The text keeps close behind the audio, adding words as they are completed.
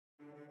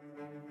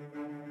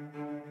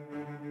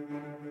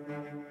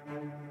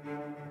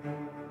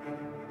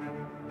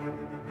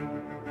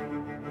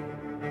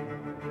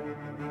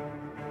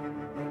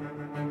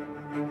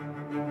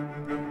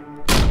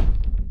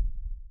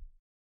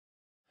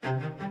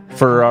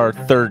For our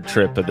third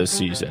trip of the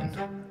season,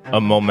 a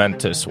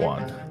momentous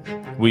one,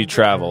 we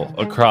travel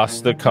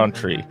across the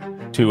country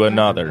to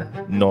another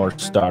North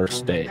Star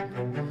state.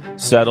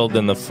 Settled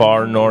in the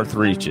far north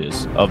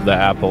reaches of the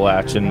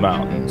Appalachian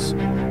Mountains,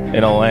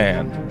 in a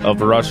land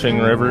of rushing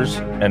rivers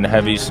and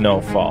heavy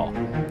snowfall,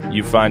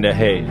 you find a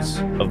haze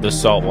of the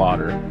salt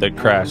water that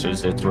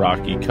crashes its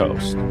rocky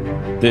coast.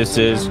 This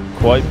is,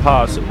 quite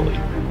possibly,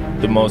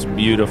 the most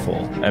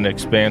beautiful and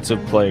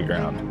expansive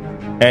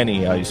playground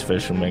any ice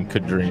fisherman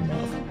could dream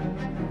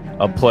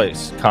of. A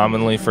place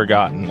commonly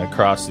forgotten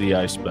across the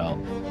ice belt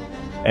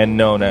and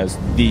known as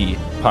the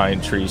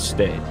Pine Tree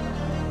State.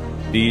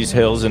 These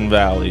hills and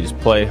valleys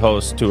play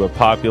host to a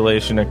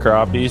population of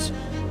crappies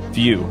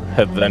few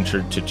have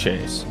ventured to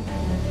chase.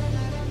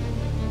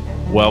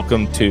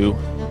 Welcome to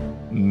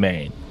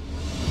Maine.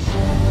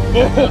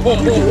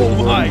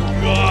 Oh my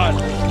God!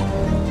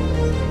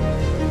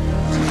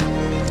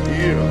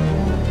 Yeah.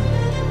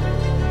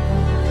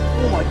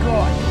 Oh my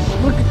God!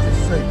 Look at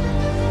this thing!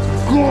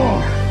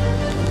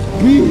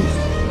 God! Beast!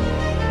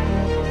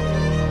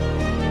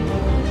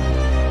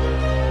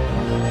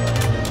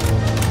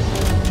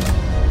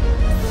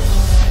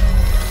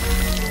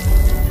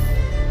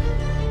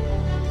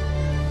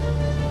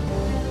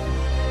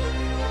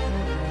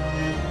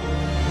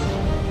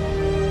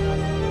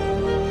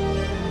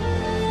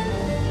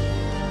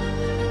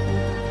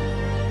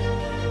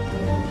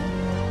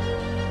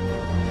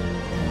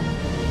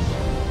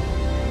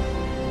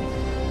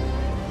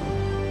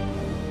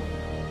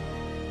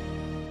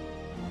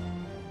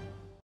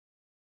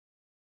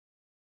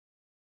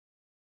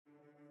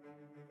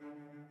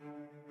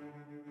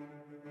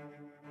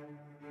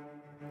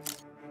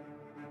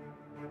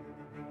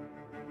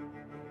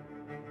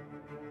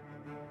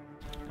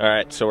 All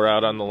right, so we're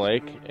out on the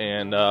lake,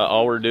 and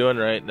all we're doing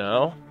right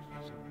now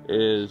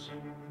is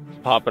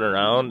popping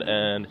around,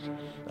 and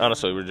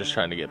honestly, we're just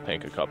trying to get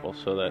pink a couple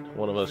so that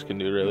one of us can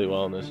do really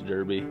well in this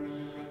derby.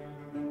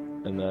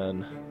 And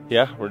then,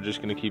 yeah, we're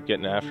just gonna keep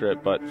getting after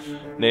it. But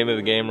name of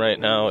the game right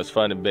now is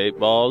finding bait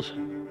balls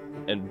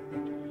and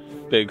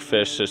big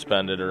fish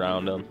suspended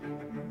around them.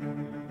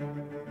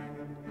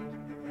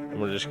 And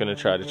we're just gonna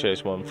try to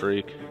chase one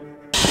freak.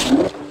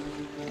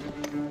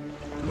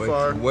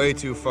 Way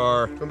too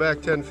far. Come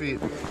back 10 feet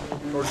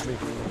towards me.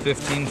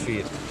 15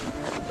 feet.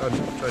 I'm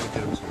trying to get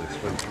them so they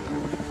swim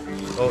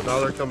through. Oh, now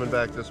they're coming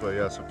back this way.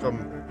 Yeah, so come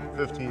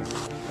 15.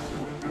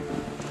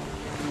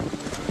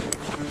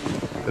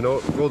 And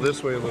go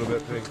this way a little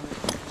bit, Pink.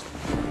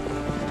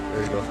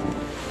 There you go.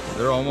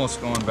 They're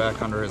almost going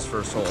back under his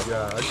first hole.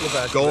 Yeah, I'd go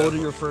back. Go to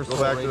your first hole.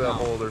 Go back right to that now.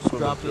 hole. They're swimming.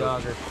 Drop through. the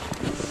auger.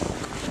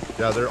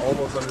 Yeah, they're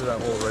almost under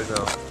that hole right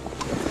now.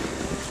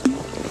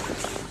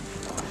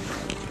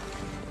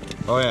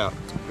 Oh yeah.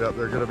 Yep,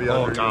 they're gonna be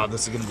Oh under. God,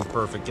 this is gonna be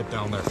perfect. Get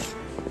down there.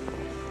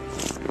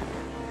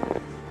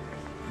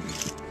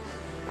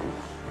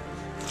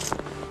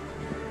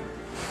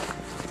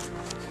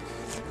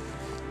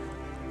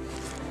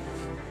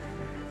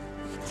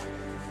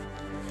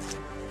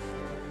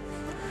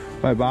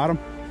 By bottom?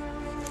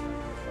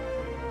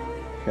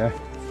 Okay.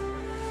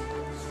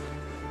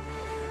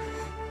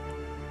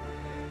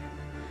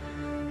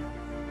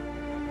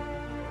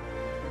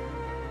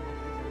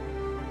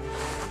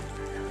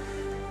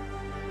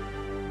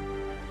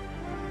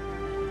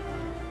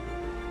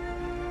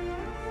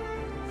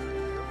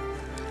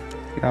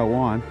 Got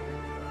one.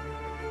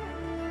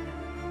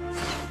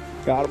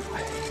 Got him.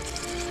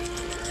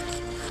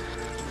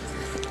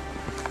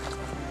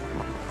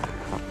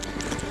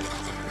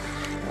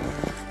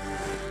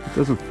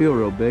 Doesn't feel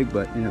real big,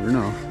 but you never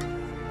know.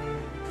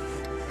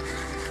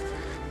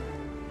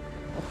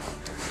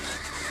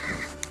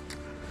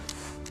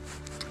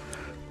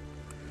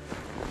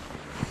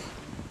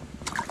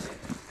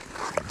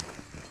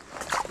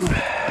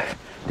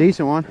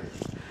 Decent one.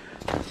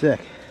 Sick.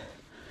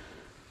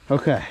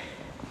 Okay.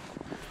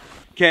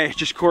 Okay,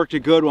 just corked a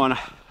good one.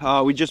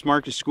 We just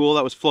marked a school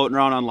that was floating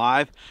around on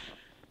live.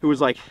 It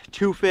was like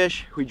 2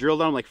 fish. We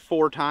drilled on him like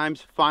 4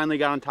 times. Finally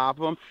got on top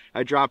of him.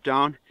 I dropped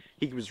down.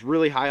 He was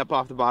really high up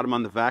off the bottom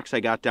on the Vex.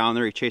 I got down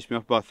there. He chased me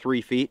up about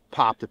 3 feet.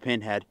 Popped a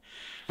pinhead.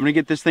 I'm gonna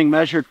get this thing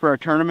measured for our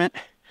tournament.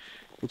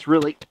 It's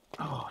really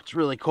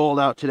cold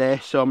out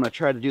today, so I'm gonna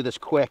try to do this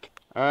quick.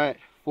 All right,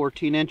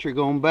 14 incher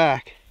going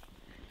back.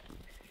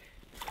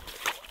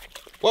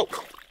 Whoa!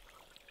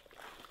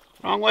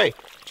 Wrong way.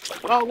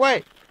 Wrong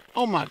way.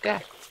 Oh my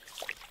God.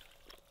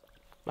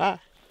 Bye.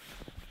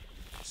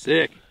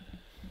 Sick.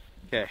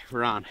 Okay,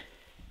 we're on.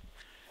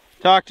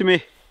 Talk to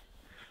me.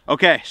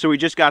 Okay, so we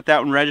just got that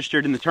one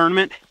registered in the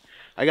tournament.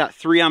 I got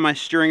 3 on my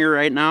stringer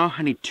right now.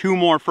 I need 2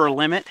 more for a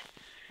limit.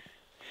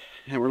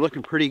 And we're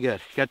looking pretty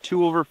good. Got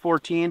 2 over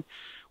 14,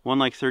 1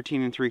 like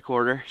 13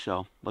 3/4.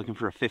 So looking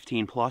for a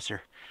 15 pluser.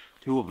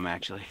 2 of them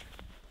actually.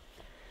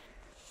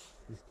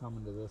 He's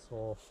coming to this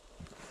hole.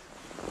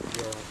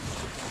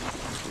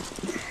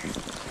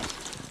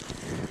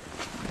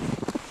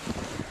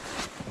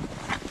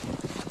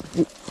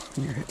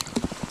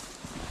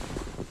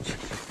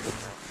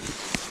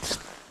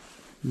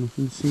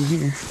 Nothing to see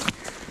here.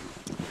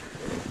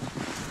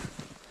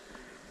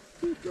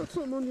 got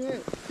something on your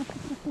head.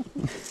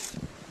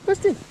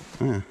 Listen.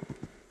 Yeah.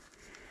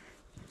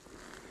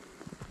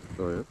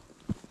 Oh, yeah?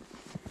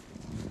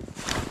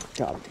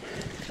 Got him.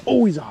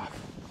 Oh, he's off.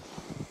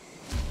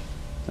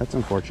 That's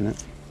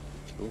unfortunate.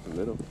 Go in the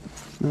middle.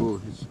 No. Oh,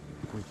 he's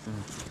right there.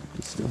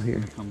 He's still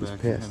here. Come He's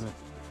back pissed. and have it.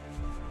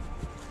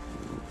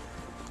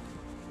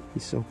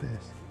 He's so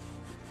pissed.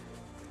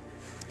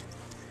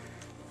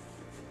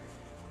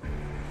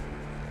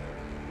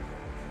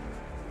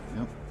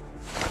 Yep.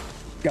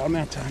 Got him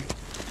that time.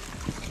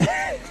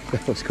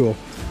 That was cool.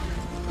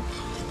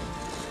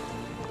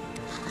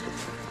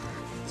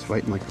 It's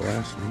fighting like the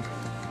last one.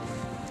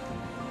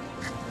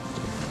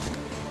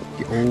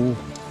 Oh,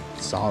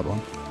 solid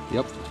one.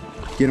 Yep.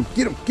 Get him,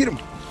 get him, get him.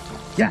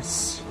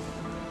 Yes.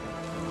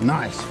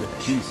 Nice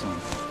fish. Decent.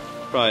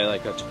 Probably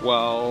like a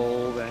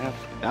 12 and a half.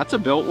 That's a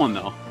built one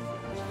though,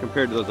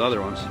 compared to those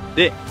other ones.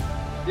 Dick.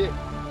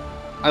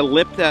 I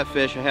lipped that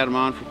fish. I had him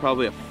on for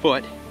probably a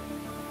foot.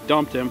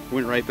 Dumped him,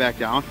 went right back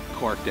down,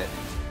 corked it.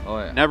 Oh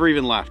yeah. Never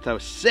even left. That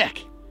was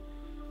sick.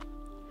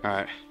 All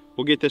right,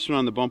 we'll get this one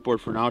on the bump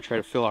board for now. Try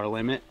to fill our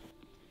limit.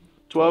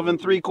 12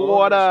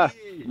 3/4.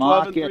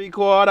 12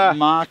 3/4.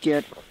 Mock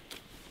it.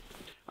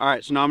 All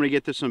right, so now I'm gonna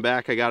get this one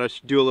back. I gotta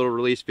do a little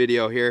release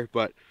video here,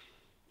 but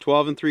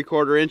 12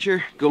 3/4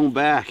 incher going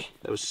back.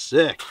 That was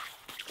sick.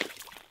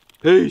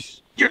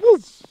 Peace.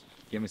 Yes.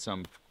 Give me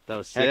some. That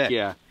was sick. Heck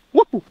yeah.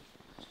 Woo.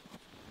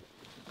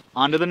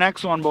 On to the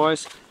next one,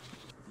 boys.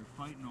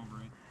 We're fighting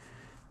over it.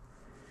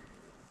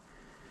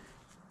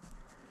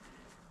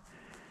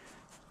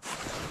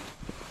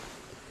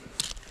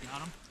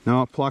 Got him?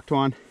 No, plucked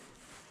one.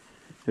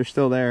 They're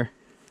still there.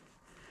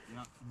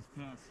 Yeah, he's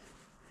pissed.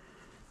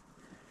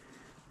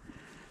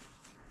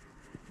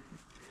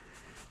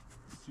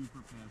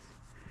 Super pissed.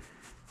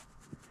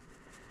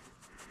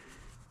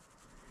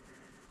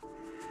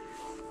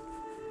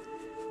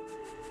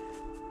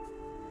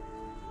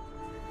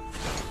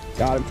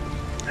 Got him.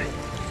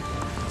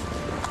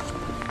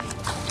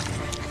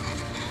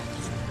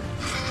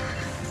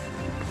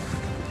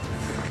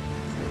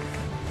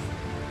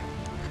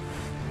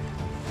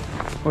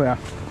 Oh yeah.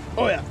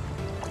 Oh yeah.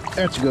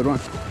 That's a good one.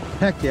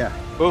 Heck yeah.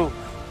 Boom.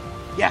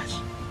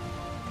 Yes.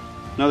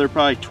 Another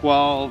probably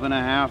 12 and a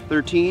half,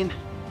 13.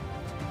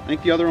 I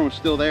think the other one was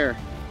still there.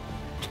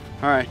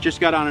 All right, just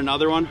got on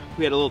another one.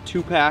 We had a little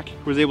 2-pack,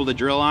 was able to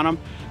drill on them.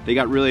 They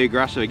got really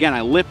aggressive. Again,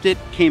 I lipped it,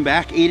 came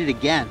back, ate it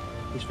again.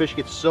 These fish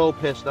get so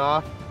pissed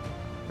off.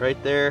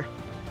 Right there.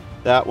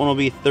 That one will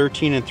be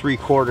 13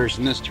 3/4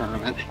 in this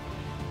tournament.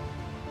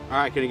 All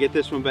right, gonna get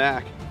this one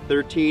back.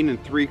 13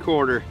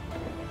 3/4.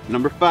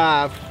 Number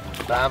 5.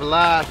 5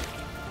 alive.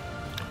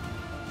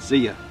 See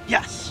ya.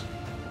 Yes.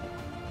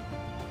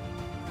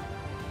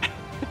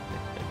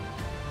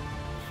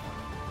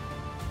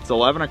 It's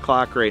 11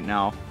 o'clock right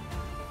now.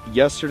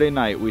 Yesterday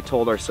night we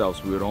told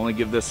ourselves we would only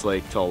give this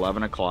lake till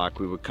 11 o'clock.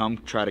 We would come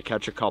try to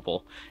catch a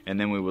couple and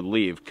then we would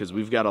leave because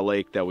we've got a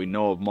lake that we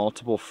know of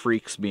multiple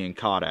freaks being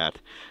caught at,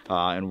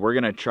 and we're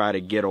gonna try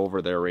to get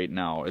over there right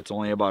now. It's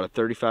only about a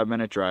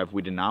 35-minute drive.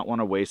 We did not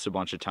want to waste a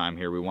bunch of time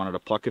here. We wanted to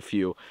pluck a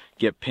few,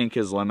 get pink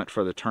as limit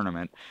for the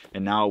tournament,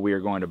 and now we are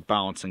going to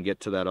bounce and get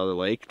to that other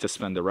lake to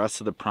spend the rest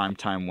of the prime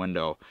time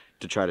window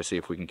to try to see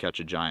if we can catch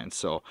a giant.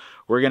 So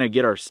we're gonna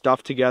get our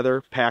stuff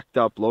together, packed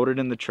up, loaded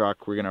in the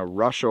truck. We're gonna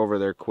rush over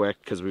there quick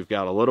because we've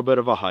got a little bit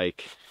of a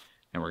hike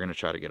and we're gonna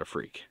try to get a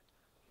freak.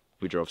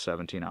 We drove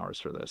 17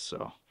 hours for this,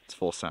 so it's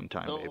full send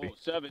time, baby.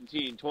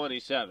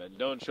 17:27.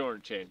 Don't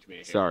shortchange me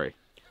here. Sorry.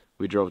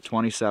 We drove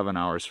 27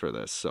 hours for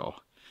this, so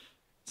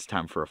it's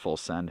time for a full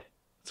send.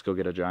 Let's go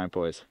get a giant,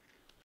 boys.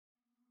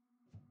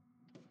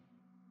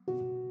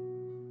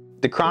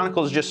 The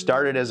Chronicles just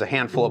started as a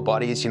handful of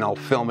buddies, you know,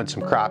 filming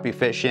some crappie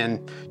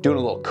fishing, doing a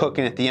little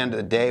cooking at the end of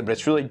the day, but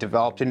it's really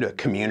developed into a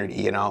community,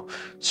 you know,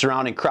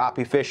 surrounding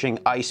crappie fishing,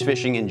 ice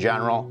fishing in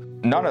general.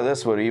 None of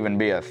this would even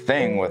be a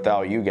thing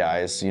without you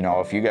guys. You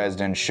know, if you guys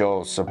didn't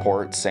show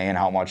support, saying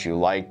how much you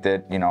liked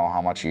it, you know,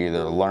 how much you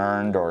either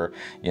learned or,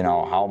 you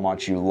know, how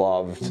much you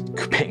loved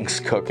Pink's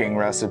cooking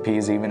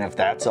recipes, even if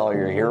that's all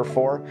you're here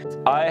for.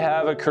 I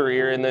have a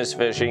career in this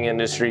fishing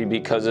industry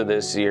because of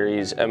this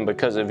series and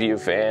because of you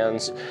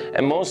fans,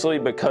 and mostly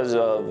because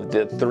of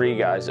the 3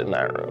 guys in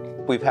that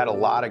room. We've had a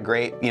lot of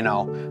great, you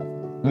know,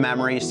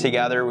 memories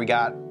together. We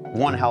got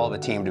one hell of a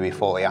team, to be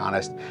fully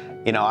honest.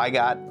 You know, I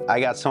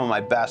got some of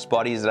my best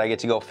buddies that I get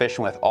to go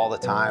fishing with all the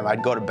time.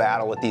 I'd go to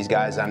battle with these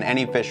guys on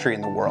any fishery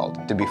in the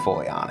world, to be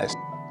fully honest.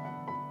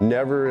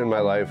 Never in my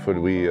life would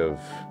we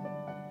have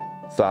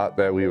thought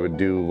that we would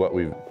do what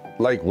we've,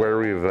 like where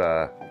we've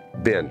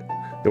been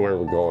and where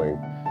we're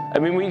going. I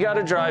mean, we got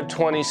to drive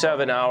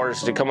 27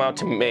 hours to come out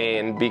to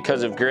Maine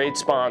because of great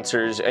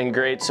sponsors and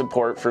great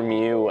support from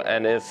you.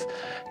 And if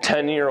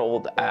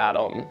 10-year-old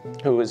Adam,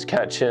 who was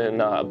catching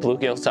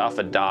bluegills off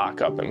a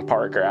dock up in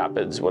Park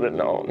Rapids, would have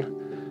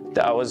known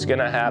that was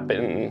gonna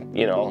happen,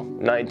 you know,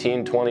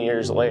 19, 20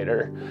 years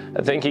later,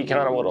 I think he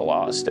kind of would have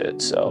lost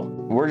it. So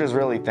we're just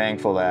really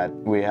thankful that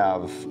we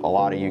have a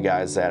lot of you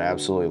guys that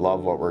absolutely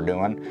love what we're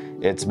doing.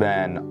 It's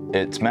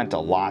meant a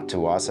lot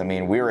to us. I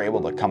mean, we were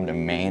able to come to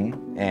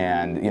Maine,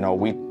 and you know,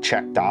 we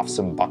checked off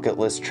some bucket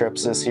list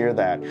trips this year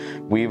that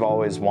we've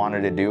always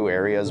wanted to do,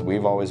 areas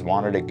we've always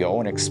wanted to go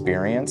and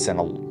experience,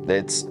 and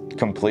it's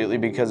completely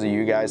because of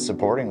you guys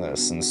supporting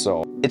this. And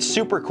so it's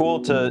super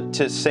cool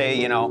to say,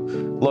 you know,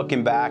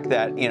 looking back,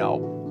 that, you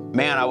know,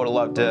 man, I would have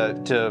loved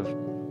to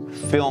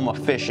film a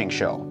fishing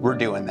show. We're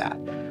doing that.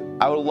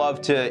 I would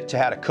love to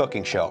had a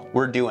cooking show.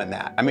 We're doing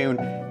that. I mean,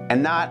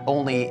 and not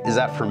only is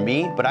that for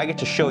me, but I get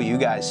to show you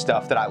guys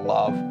stuff that I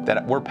love,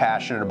 that we're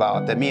passionate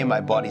about, that me and my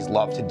buddies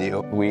love to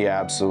do. We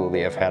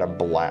absolutely have had a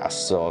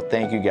blast. So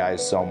thank you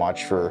guys so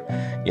much for,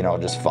 you know,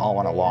 just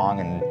following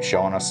along and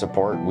showing us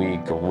support. We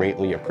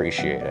greatly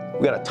appreciate it.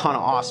 We got a ton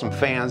of awesome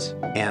fans,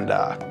 and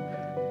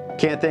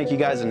can't thank you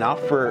guys enough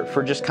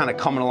for just kind of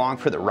coming along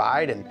for the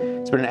ride. And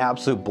it's been an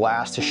absolute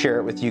blast to share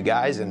it with you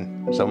guys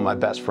and some of my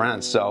best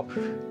friends. So.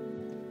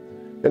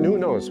 And who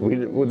knows,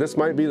 this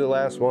might be the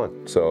last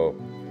one, so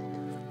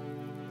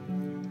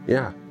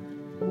yeah.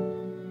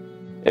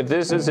 if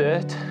this is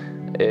it,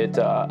 it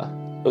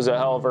was a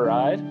hell of a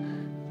ride.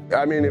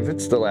 I mean, if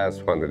it's the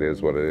last one, it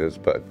is what it is,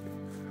 but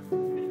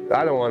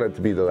I don't want it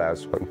to be the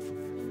last one.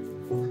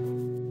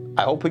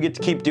 I hope we get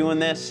to keep doing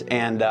this,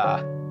 and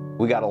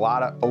we got a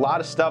lot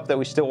of stuff that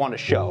we still want to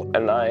show.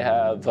 And I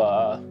have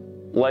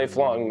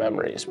lifelong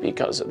memories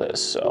because of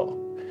this, so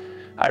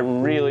I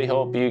really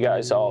hope you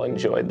guys all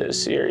enjoyed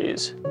this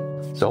series.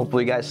 So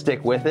hopefully you guys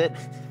stick with it,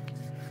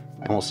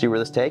 and we'll see where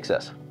this takes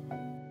us.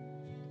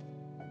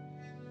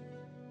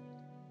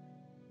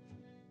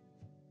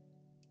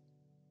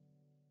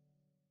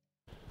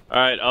 All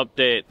right,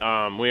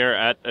 update. We are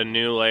at a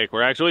new lake.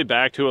 We're actually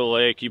back to a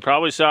lake. You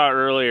probably saw it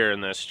earlier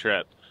in this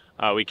trip.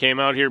 We came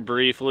out here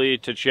briefly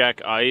to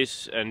check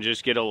ice and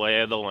just get a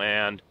lay of the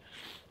land.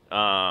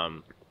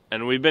 And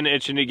we've been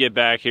itching to get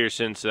back here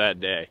since that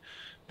day.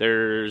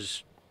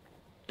 There's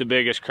the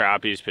biggest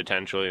crappies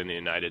potentially in the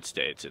United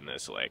States in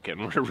this lake,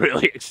 and we're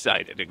really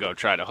excited to go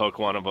try to hook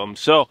one of them.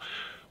 So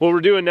what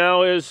we're doing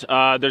now is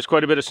there's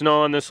quite a bit of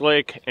snow on this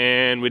lake,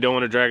 and we don't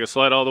want to drag a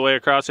sled all the way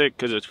across it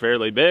because it's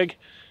fairly big.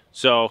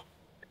 So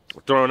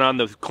we're throwing on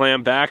the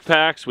clam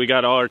backpacks. We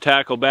got all our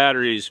tackle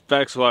batteries,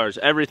 Vexilars,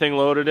 everything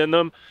loaded in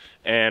them,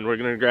 and we're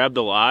gonna grab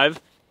the live,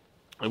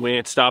 and we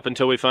ain't stop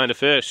until we find a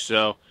fish.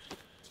 So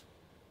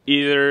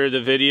either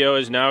the video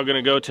is now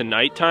gonna go to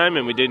nighttime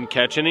and we didn't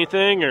catch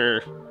anything,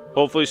 or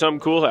hopefully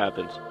something cool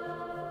happens.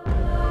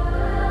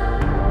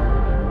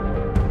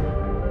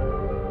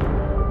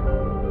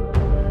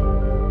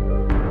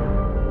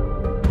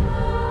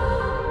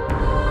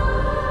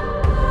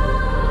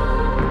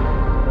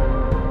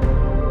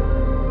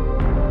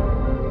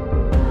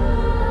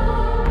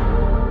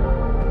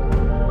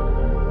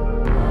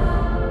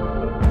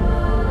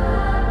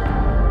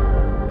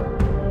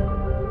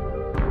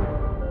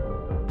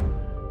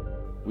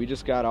 We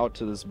just got out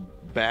to this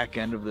back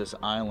end of this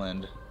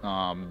island.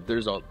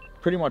 There's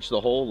pretty much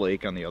the whole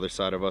lake on the other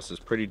side of us is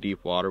pretty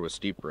deep water with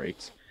steep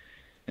breaks.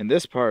 And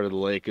this part of the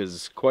lake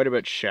is quite a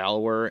bit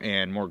shallower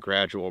and more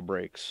gradual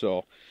breaks.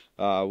 So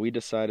we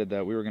decided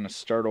that we were going to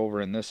start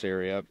over in this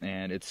area,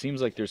 and it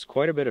seems like there's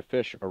quite a bit of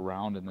fish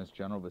around in this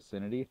general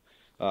vicinity.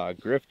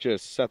 Griff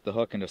just set the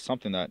hook into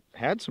something that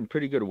had some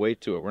pretty good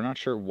weight to it. We're not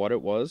sure what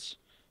it was.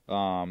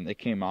 It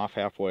came off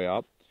halfway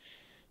up.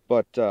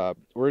 But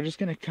we're just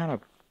going to kind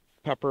of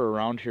pepper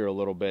around here a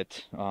little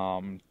bit.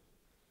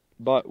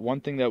 But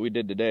one thing that we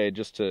did today,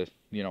 just to,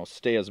 you know,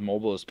 stay as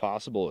mobile as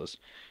possible, is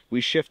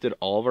we shifted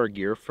all of our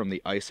gear from the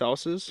ice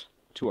houses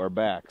to our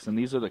backs. And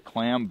these are the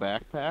clam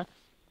backpacks.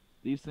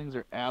 These things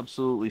are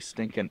absolutely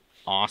stinking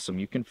awesome.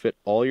 You can fit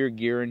all your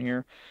gear in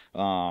here.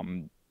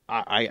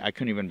 I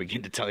couldn't even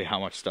begin to tell you how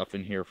much stuff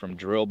in here, from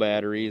drill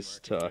batteries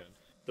to...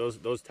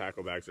 Those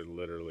tackle bags are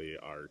literally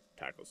our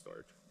tackle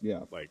storage. Yeah.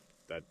 Like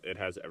that, it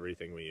has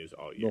everything we use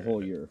all year. The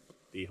whole year.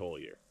 The whole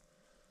year.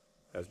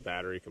 Has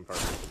battery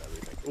compartments and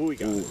everything. Ooh, we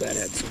got it. That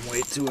had some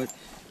weight to it.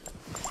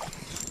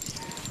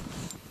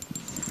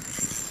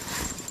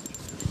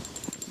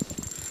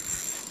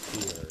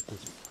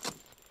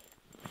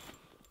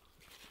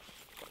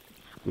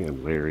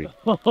 Man, Larry.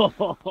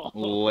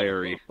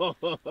 Larry.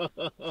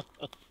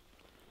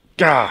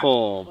 God.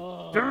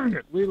 Oh, Darn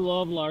it. We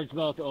love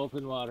largemouth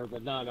open water,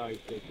 but not ice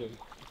fishing.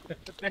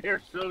 They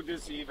are so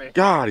deceiving.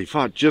 God, he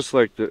fought just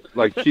like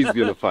he's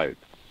gonna fight.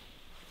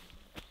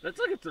 That's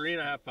like a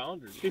 3.5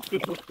 pounder.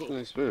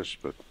 Nice fish,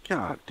 but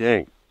God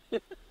dang.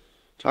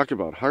 Talk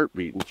about heart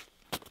beating.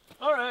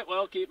 All right,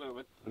 well, keep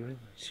moving.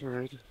 That's all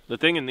right. The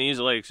thing in these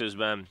lakes has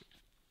been,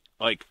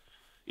 like,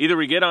 either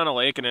we get on a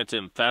lake and it's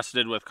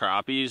infested with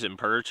crappies and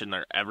perch and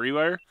they're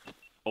everywhere,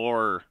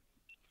 or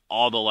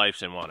all the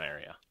life's in one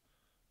area.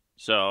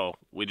 So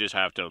we just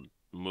have to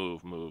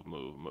move.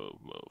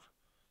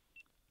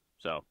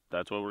 So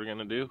that's what we're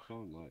gonna do.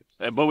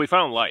 But we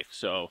found life,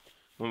 so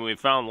When we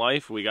found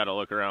life, we got to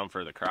look around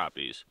for the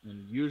crappies.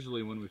 And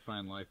usually when we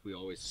find life, we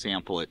always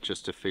sample it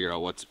just to figure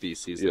out what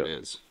species Yeah. it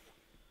is.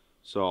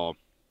 So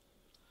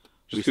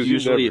Just 'cause you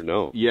never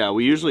know. Yeah,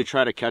 we usually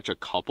try to catch a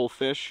couple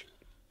fish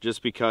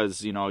just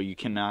because, you know, you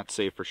cannot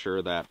say for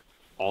sure that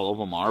all of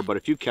them are. But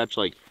if you catch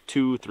like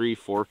 2, 3,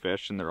 4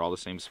 fish and they're all the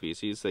same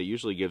species, that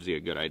usually gives you a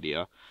good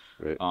idea.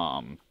 Right.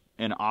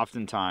 And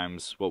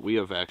oftentimes what we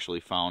have actually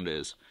found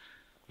is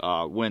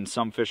when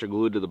some fish are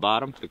glued to the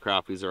bottom, the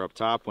crappies are up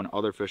top. When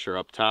other fish are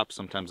up top,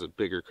 sometimes the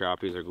bigger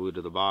crappies are glued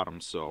to the bottom.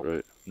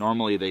 So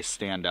normally they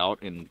stand out.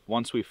 And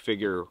once we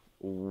figure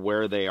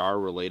where they are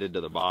related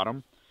to the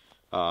bottom,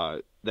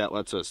 that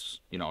lets us,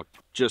 you know,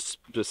 just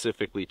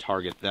specifically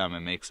target them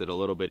and makes it a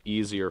little bit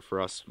easier for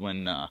us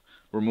when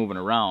we're moving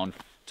around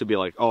to be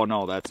like, oh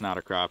no, that's not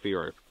a crappie,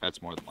 or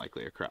that's more than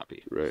likely a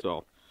crappie. Right.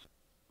 So,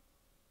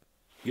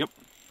 yep.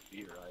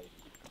 You're right.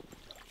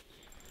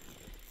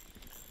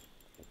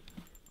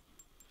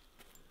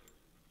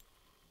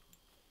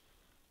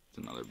 It's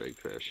another big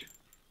fish.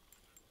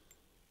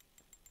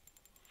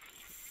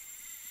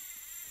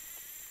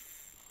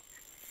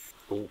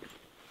 Oh,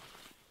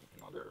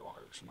 another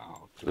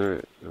largemouth. All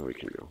right, now we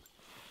can go.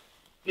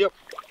 Yep.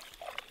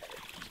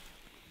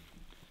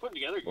 Putting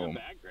together a good Boom.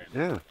 bag, Graham.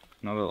 Yeah.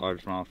 Another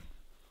largemouth.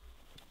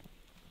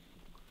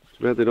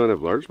 Too bad they don't have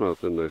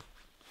largemouth in the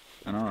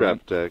I know, trap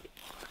right? tag.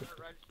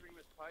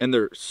 And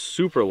they're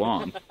super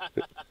long.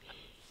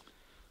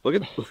 look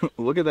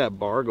at that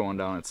bar going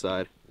down its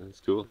side. That's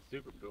cool.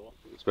 Super cool.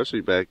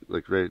 Especially back,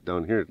 like right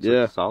down here. It's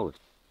Yeah. like solid.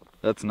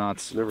 That's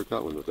nuts. Never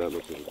caught one with that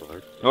much of a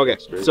bar. Okay,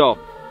 Straight. so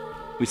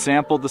we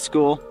sampled the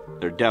school.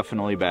 They're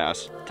definitely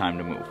bass. Time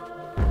to move.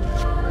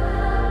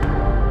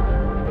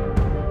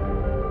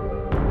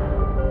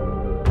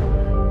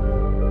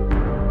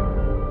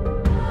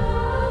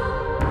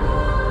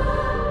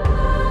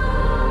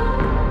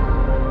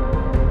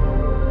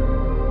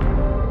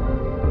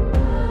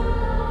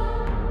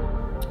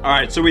 All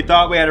right, so we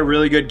thought we had a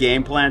really good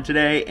game plan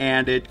today,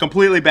 and it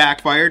completely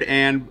backfired,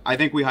 and I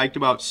think we hiked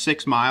about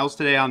 6 miles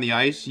today on the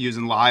ice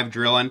using live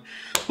drilling,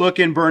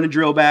 looking, burning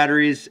drill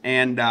batteries,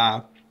 and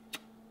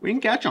we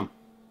didn't catch them.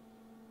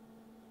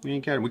 We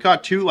didn't catch them. We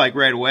caught 2 like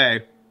right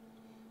away,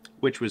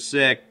 which was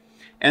sick,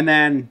 and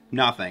then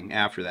nothing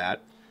after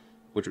that,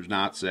 which was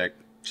not sick.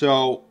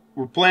 So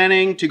we're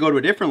planning to go to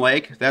a different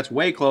lake that's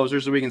way closer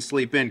so we can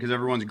sleep in because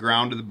everyone's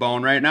ground to the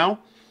bone right now.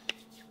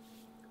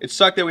 It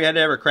sucked that we had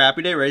to have a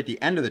crappie day right at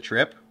the end of the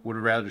trip. Would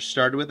have rather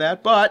started with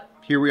that, but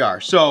here we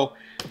are. So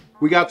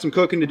we got some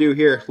cooking to do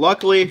here.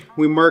 Luckily,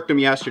 we murked them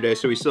yesterday,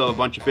 so we still have a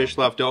bunch of fish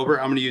left over.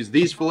 I'm gonna use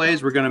these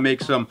fillets. We're gonna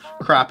make some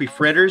crappie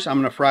fritters. I'm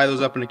gonna fry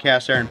those up in a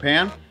cast iron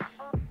pan.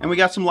 And we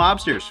got some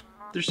lobsters.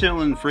 They're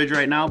still in the fridge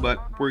right now,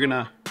 but we're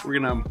gonna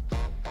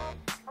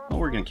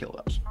kill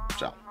those.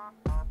 So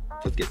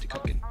let's get to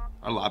cooking.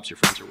 Our lobster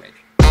friends are waiting.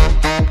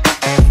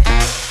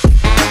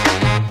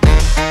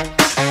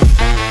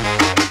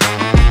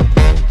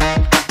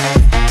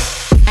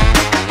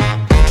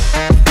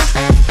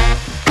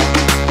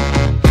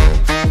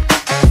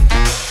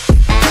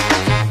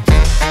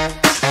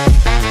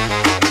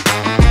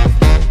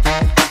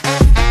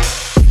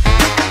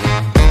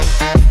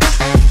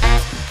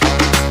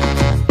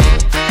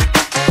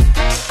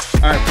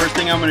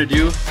 I'm gonna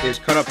do is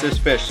cut up this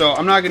fish. So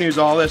I'm not gonna use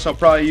all this. I'll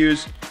probably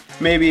use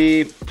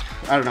maybe,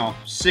 I don't know,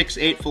 6,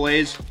 8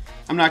 fillets.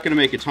 I'm not gonna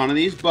make a ton of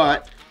these,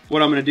 but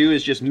what I'm gonna do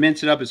is just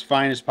mince it up as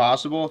fine as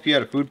possible. If you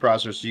had a food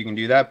processor, you can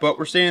do that, but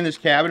we're staying in this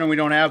cabin and we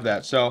don't have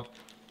that. So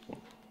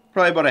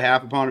probably about a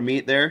 ½ pound of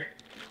meat there.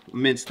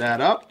 Mince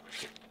that up.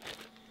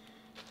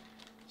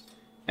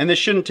 And this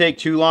shouldn't take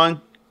too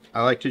long.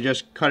 I like to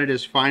just cut it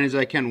as fine as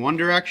I can one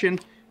direction and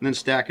then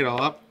stack it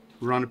all up,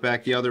 run it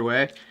back the other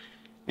way.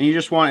 And you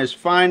just want as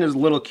fine as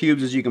little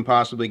cubes as you can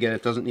possibly get.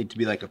 It doesn't need to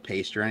be like a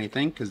paste or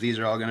anything because these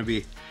are all going to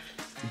be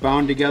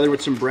bound together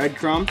with some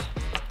breadcrumbs.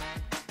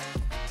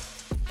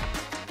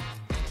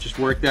 Just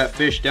work that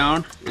fish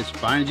down as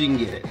fine as you can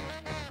get it.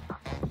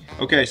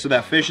 Okay, so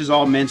that fish is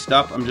all minced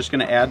up. I'm just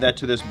going to add that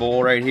to this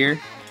bowl right here.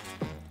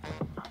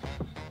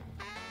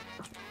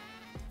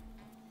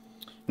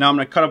 Now I'm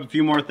going to cut up a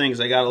few more things.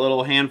 I got a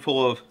little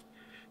handful of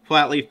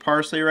flat leaf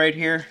parsley right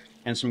here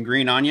and some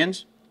green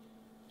onions.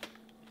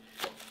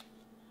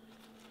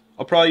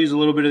 I'll probably use a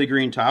little bit of the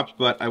green tops,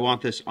 but I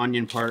want this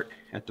onion part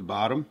at the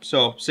bottom.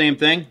 So same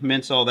thing,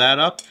 mince all that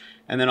up,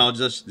 and then I'll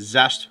just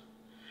zest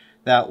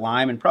that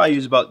lime and probably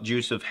use about the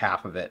juice of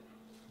half of it.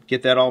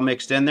 Get that all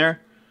mixed in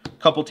there. A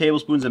couple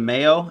tablespoons of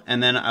mayo,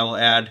 and then I will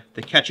add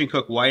the Catch and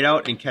Cook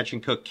Whiteout and Catch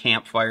and Cook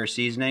Campfire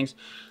seasonings.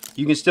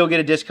 You can still get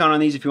a discount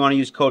on these if you want to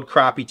use code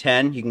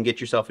Crappie10. You can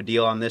get yourself a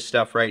deal on this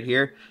stuff right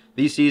here.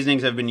 These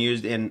seasonings have been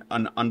used in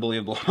an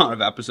unbelievable amount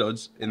of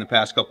episodes in the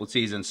past couple of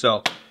seasons.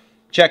 So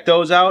check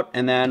those out,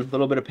 and then a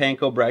little bit of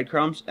panko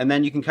breadcrumbs, and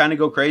then you can kind of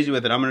go crazy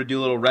with it. I'm going to do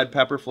a little red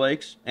pepper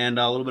flakes and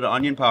a little bit of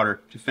onion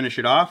powder to finish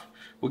it off.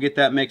 We'll get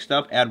that mixed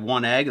up, add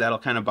 1 egg. That'll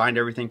kind of bind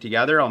everything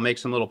together. I'll make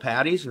some little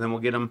patties, and then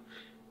we'll get them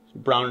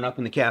browning up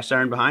in the cast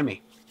iron behind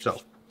me. So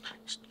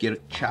let's get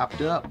it chopped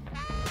up.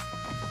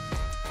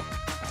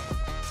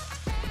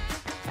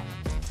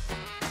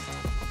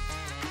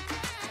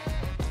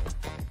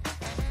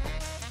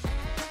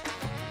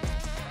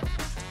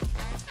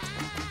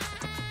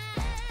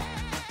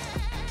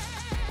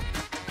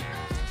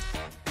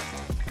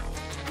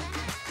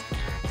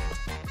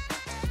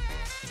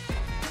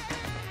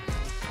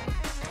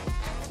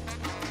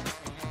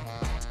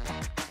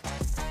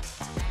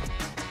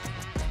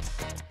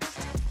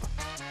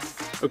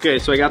 Okay,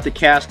 so I got the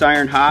cast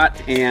iron hot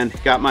and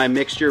got my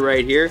mixture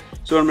right here.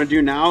 So what I'm gonna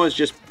do now is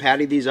just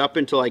patty these up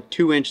into like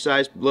 2-inch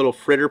size little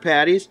fritter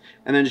patties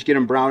and then just get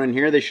them brown in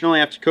here. They should only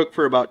have to cook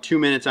for about 2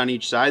 minutes on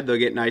each side. They'll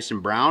get nice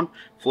and brown.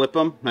 Flip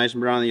them, nice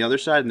and brown on the other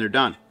side, and they're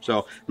done.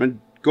 So I'm gonna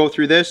go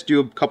through this, do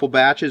a couple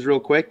batches real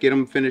quick, get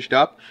them finished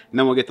up, and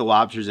then we'll get the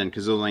lobsters in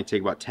because they'll only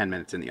take about 10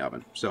 minutes in the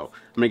oven. So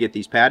I'm gonna get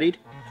these pattied,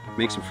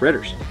 make some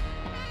fritters.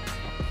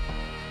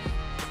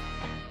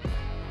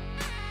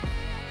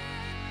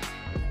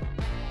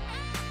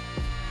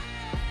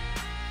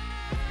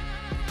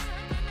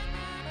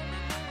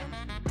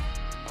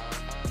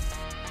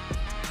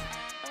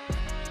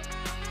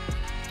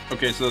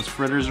 Okay, so those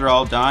fritters are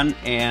all done,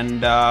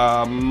 and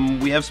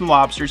we have some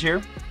lobsters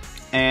here.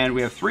 And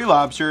we have 3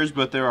 lobsters,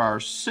 but there are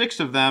 6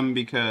 of them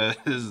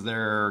because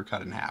they're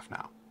cut in half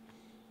now.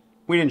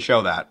 We didn't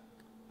show that,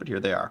 but here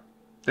they are.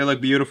 They look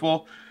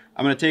beautiful.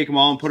 I'm gonna take them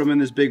all and put them in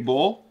this big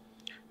bowl,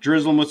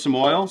 drizzle them with some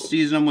oil,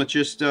 season them with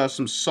just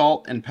some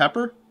salt and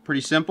pepper,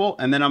 pretty simple.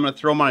 And then I'm gonna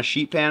throw them on a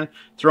sheet pan,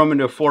 throw them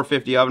into a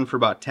 450 oven for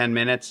about 10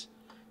 minutes.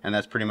 And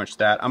that's pretty much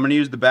that. I'm gonna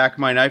use the back of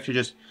my knife to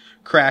just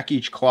crack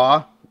each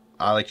claw.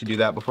 I like to do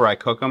that before I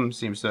cook them.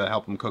 Seems to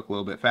help them cook a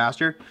little bit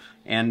faster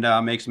and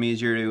makes them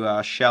easier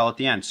to shell at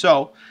the end.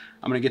 So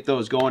I'm gonna get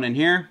those going in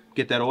here,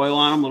 get that oil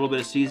on them, a little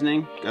bit of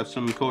seasoning, got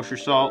some kosher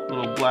salt, a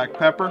little black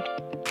pepper,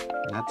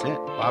 and that's it.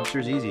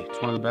 Lobster's easy.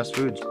 It's one of the best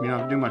foods. You don't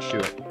have to do much to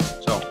it.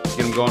 So let's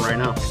get them going right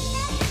now.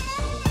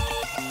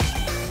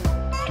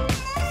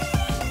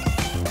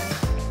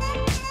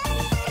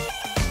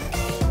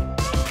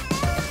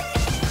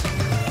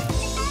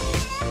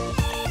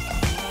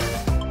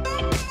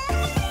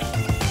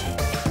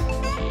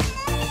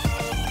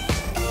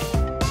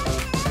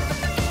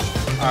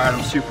 Alright,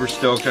 I'm super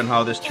stoked on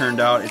how this turned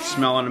out. It's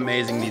smelling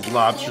amazing. These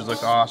lobsters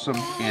look awesome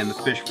and the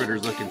fish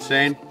fritters look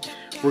insane.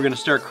 We're gonna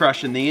start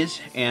crushing these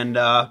and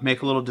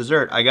make a little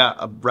dessert. I got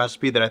a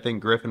recipe that I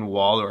think Griff and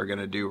Waldo are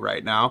gonna do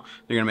right now.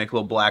 They're gonna make a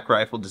little Black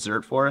Rifle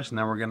dessert for us and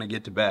then we're gonna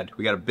get to bed.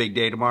 We got a big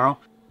day tomorrow.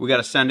 We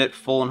gotta send it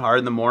full and hard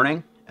in the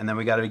morning and then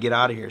we gotta get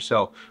out of here.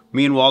 So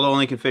me and Waldo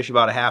only can fish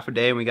about a half a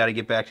day and we gotta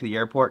get back to the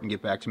airport and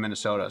get back to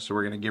Minnesota. So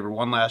we're gonna give her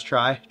one last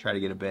try to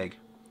get it big.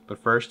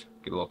 But first,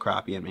 get a little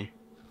crappie in me.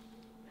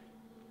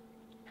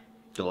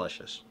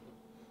 Delicious.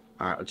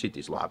 All right, let's eat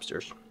these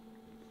lobsters.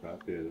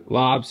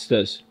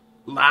 Lobsters.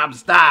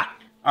 Lobster.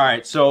 All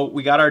right, so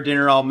we got our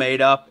dinner all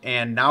made up,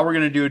 and now we're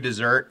gonna do a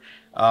dessert.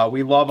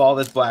 We love all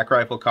this Black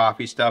Rifle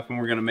coffee stuff, and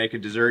we're gonna make a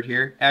dessert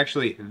here.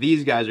 Actually,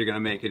 these guys are gonna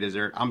make a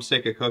dessert. I'm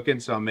sick of cooking,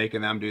 so I'm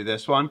making them do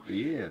this one.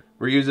 Yeah.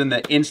 We're using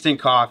the instant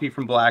coffee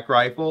from Black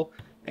Rifle,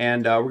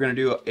 and we're gonna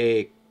do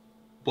a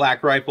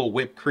Black Rifle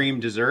whipped cream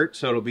dessert.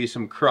 So it'll be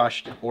some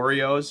crushed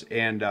Oreos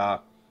and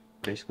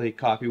basically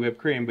coffee whipped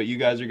cream, but you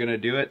guys are gonna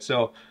do it.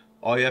 So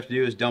all you have to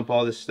do is dump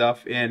all this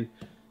stuff in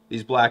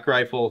these Black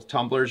Rifle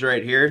tumblers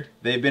right here.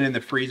 They've been in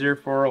the freezer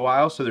for a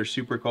while, so they're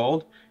super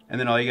cold. And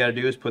then all you gotta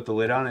do is put the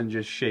lid on and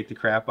just shake the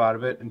crap out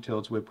of it until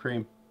it's whipped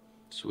cream.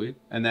 Sweet.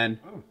 And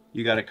then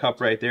you got a cup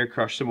right there,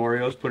 crush some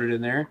Oreos, put it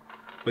in there,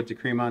 put the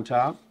cream on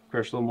top,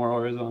 crush a little more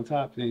Oreos on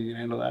top. Think you can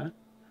handle that?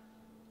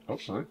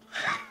 Hopefully.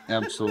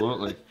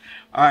 Absolutely.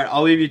 All right,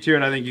 I'll leave you to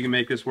it. I think you can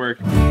make this work.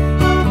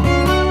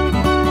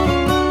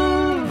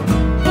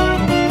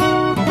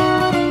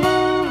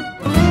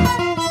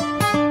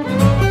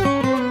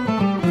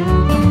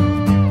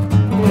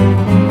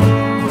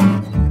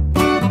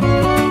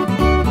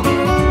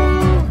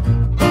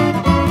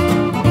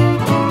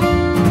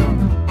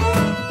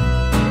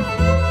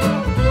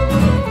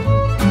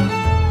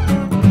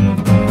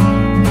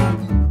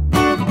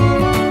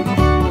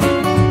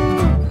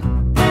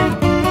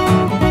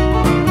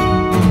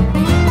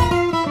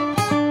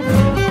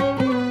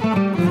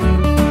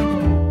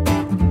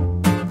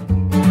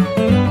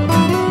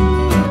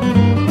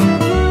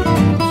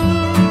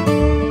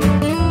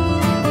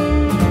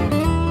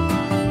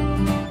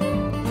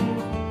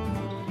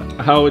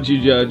 How would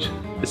you judge?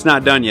 It's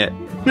not done yet.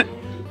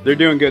 They're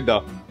doing good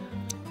though.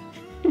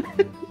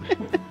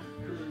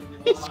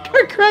 He's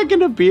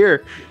cracking a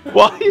beer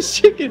while he's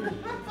shaking.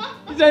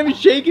 He's not even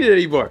shaking it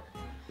anymore.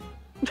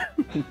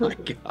 Oh my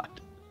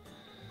God.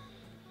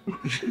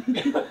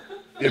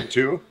 Give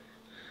 2.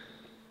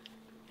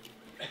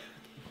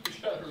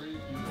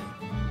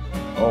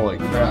 Holy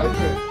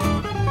crap.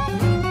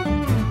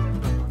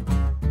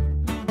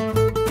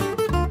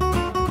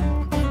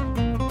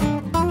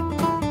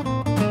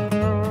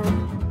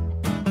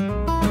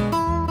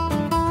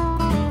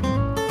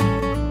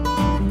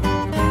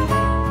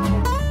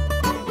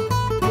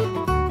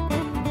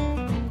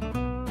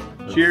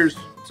 Cheers.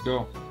 Let's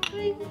go.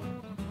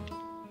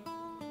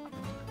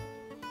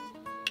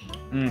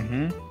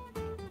 Mm-hmm.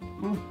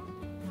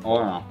 Oh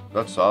yeah.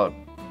 That's solid.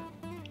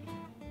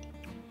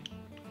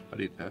 I'd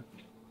eat that.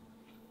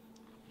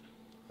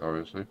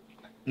 Obviously.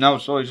 No,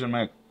 it's always gonna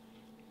make.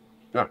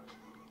 Yeah.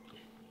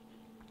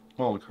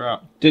 Holy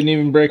crap. Didn't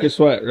even break a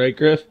sweat, right,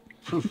 Griff?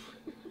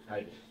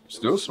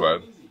 Still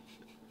sweat.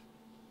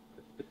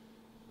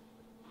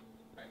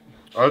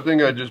 I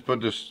think I just put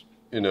this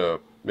in a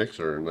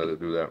mixer and let it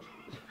do that.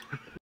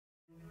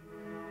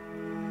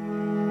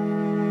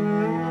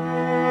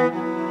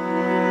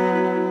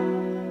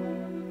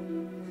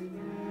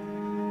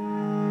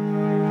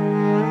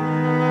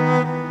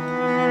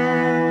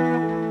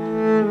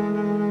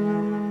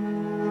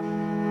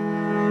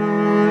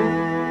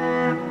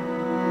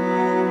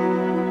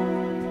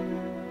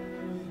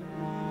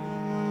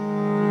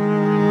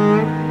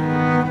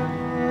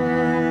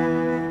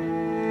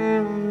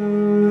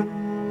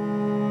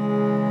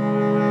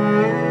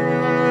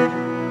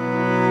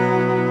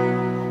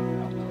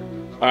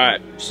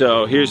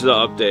 So here's the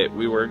update.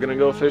 We were gonna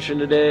go fishing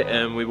today,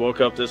 and we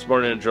woke up this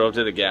morning and drove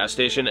to the gas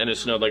station, and it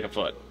snowed like a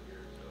foot.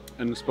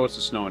 And it's supposed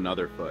to snow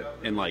another foot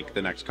in like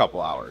the next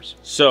couple hours.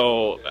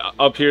 So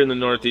up here in the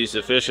Northeast,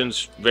 the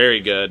fishing's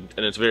very good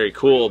and it's very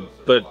cool,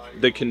 but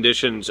the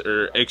conditions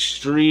are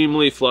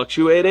extremely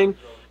fluctuating,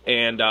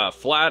 and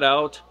flat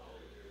out,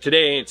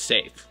 today ain't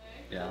safe.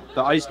 Yeah,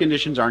 the ice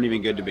conditions aren't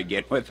even good to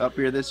begin with up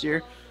here this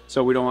year,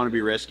 so we don't want to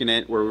be risking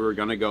it. Where we were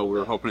gonna go, we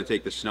were hoping to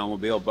take the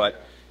snowmobile, but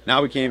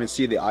now we can't even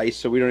see the ice,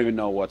 so we don't even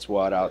know what's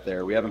what out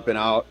there. We haven't been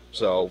out,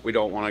 so we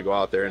don't want to go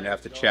out there and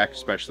have to check,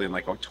 especially in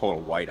like a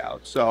total whiteout.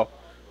 So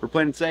we're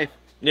playing it safe.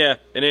 Yeah,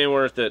 it ain't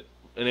worth it.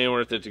 It ain't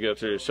worth it to go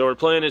through. So we're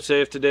playing it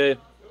safe today.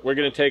 We're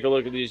gonna take a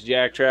look at these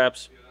jack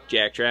traps,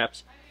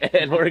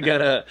 and we're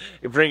gonna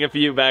bring a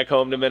few back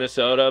home to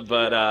Minnesota.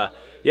 But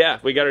yeah,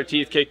 we got our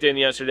teeth kicked in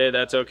yesterday.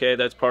 That's okay.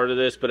 That's part of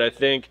this. But I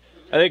think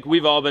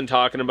we've all been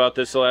talking about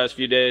this the last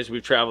few days.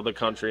 We've traveled the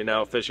country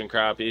now fishing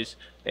crappies,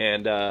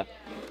 and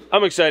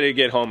I'm excited to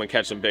get home and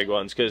catch some big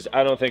ones, because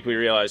I don't think we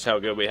realize how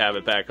good we have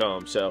it back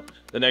home. So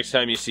the next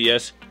time you see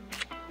us,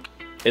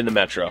 in the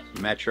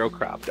Metro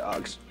Crop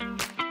Dogs.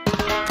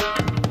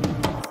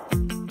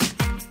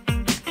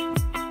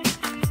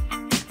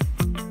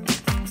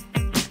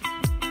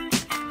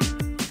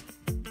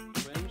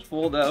 Wings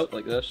fold out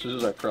like this. This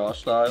is our cross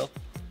style.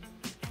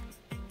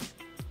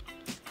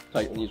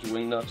 Tighten these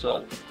wing nuts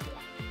up.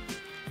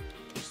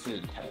 This is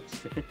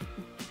intense.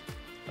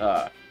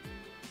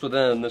 So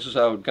then this is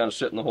how it would kind of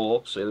sit in the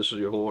hole. Say this is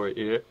your hole right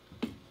here.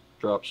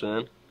 Drops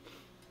in.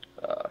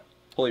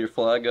 Pull your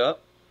flag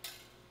up.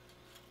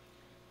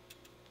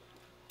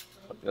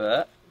 Like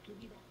that.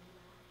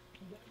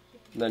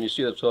 And then you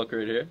see this hook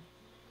right here.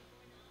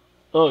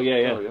 Oh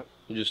yeah.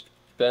 You just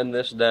bend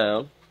this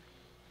down,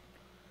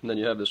 and then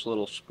you have this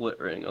little split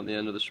ring on the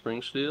end of the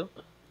spring steel.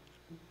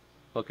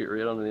 Hook it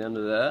right onto the end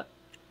of that.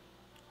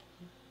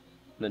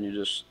 And then you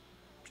just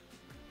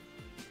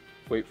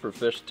wait for a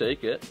fish to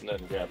take it. And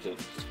then grabs it.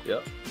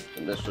 Yep.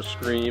 And this just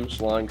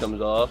screams, line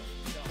comes off,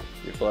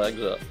 your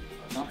flag's up.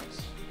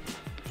 Nice.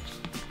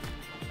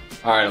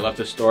 Alright, I left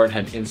the store and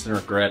had instant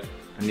regret.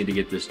 I need to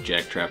get this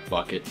jack trap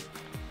bucket.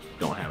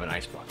 Don't have an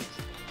ice bucket.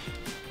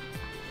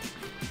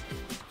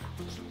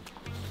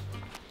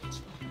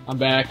 I'm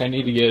back. I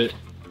need to get it.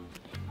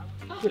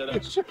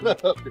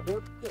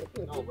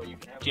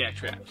 Jack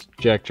traps.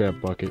 Jack trap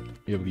bucket.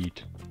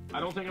 Elite. I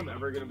don't think I'm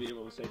ever gonna be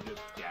able to say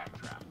just jack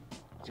trap.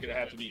 It's gonna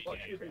have to be jack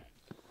trap.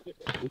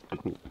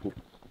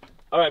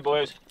 All right,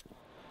 boys.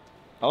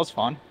 That was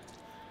fun.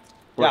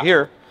 We're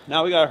here.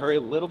 Now we gotta hurry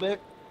a little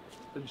bit.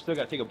 We still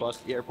gotta take a bus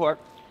to the airport.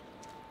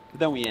 But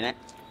then we in it.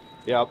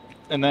 Yep.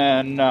 And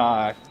then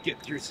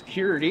get through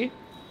security.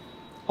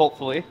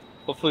 Hopefully.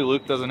 Hopefully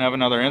Luke doesn't have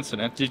another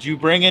incident. Did you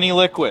bring any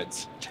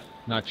liquids?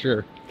 Not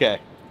sure. Okay.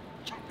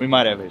 We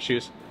might have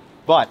issues.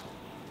 But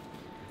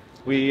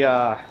we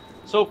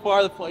so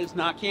far the flight is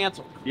not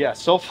canceled. Yeah,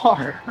 so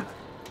far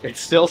it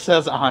still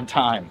says on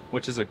time,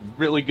 which is a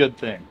really good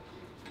thing.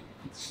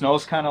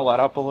 Snow's kind of let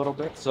up a little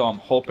bit, so I'm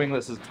hoping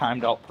this is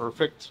timed out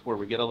perfect where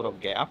we get a little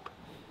gap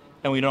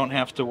and we don't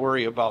have to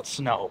worry about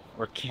snow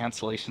or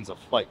cancellations of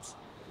flights,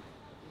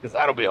 because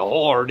that'll be a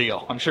whole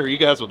ordeal. I'm sure you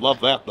guys would love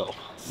that though.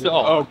 So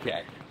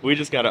okay, we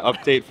just got an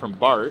update from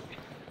Bart.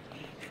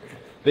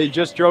 They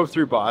just drove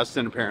through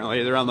Boston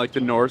apparently. They're on like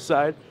the north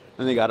side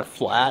and they got a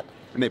flat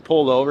and they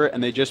pulled over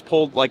and they just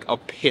pulled like a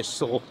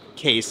pistol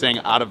casing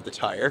out of the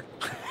tire,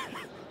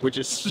 which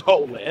is so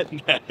lit.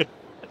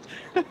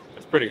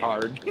 It's pretty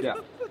hard. Yeah.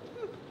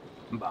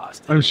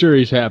 Boston. I'm sure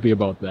he's happy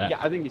about that.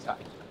 Yeah, I think he's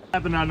happy.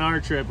 Happened on our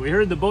trip. We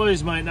heard the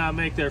boys might not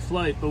make their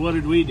flight, but what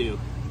did we do?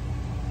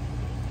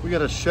 We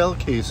got a shell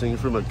casing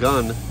from a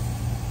gun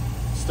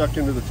stuck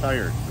into the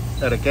tire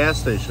at a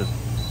gas station.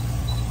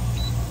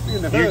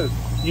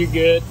 You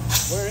good?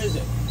 Where is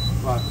it?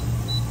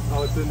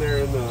 Oh, it's in there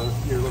in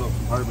your little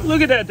compartment.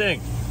 Look at that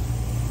thing.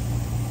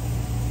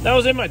 That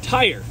was in my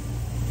tire.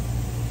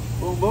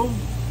 Boom, boom.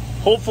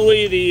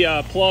 Hopefully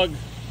the plug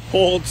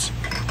holds.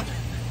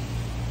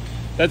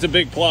 That's a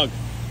big plug.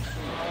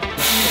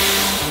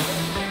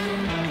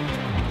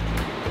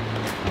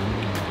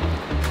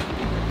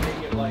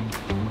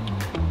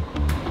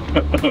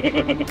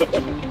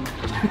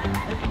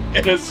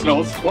 In a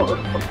snowstorm.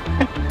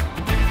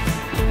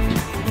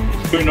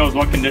 Who knows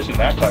what condition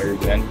that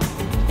tire's in.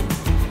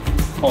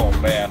 Oh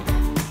man.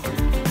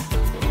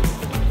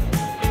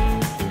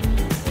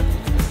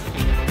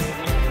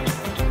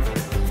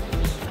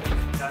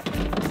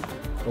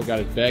 We got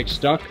his bag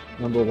stuck,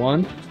 number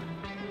one.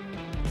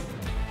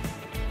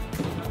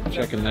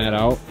 Checking that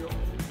out.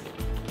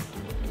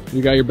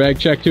 You got your bag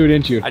checked too,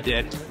 didn't you? I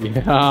did.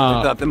 Yeah.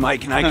 Without the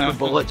mic and I the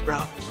bullets,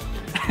 bro.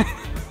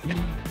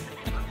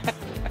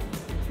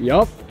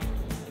 Yup.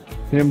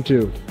 Him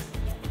too.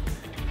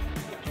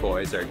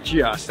 Boys are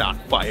just on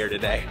fire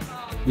today.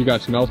 You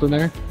got smelt in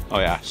there? Oh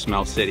yeah,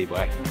 smell city,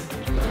 boy.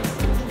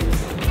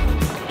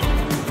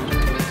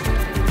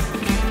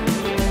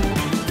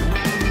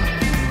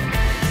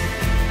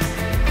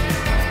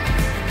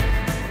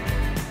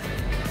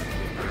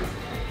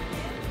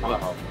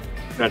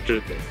 Not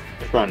just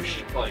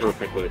crunched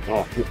perfectly.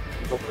 Oh.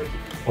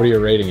 What are you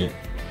rating it?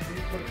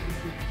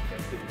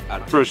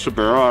 For a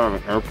Sbarro out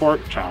of an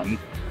airport, 10.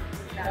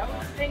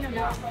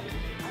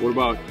 What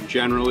about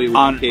generally?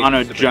 On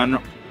a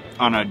general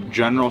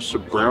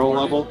Sbarro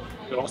level,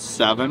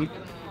 7.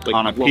 Like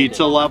on a global,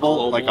 pizza level,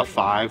 global, like a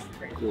 5.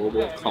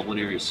 Global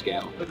culinary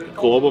scale.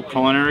 Global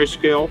culinary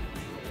scale,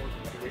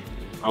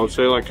 I would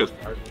say like a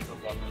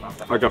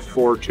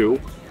 4.2.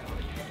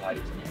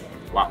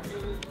 Wow.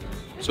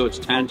 So it's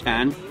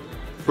 10-10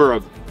 For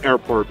an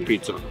airport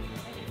pizza.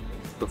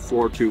 the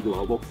 4.2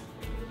 global.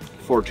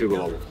 4.2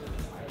 global.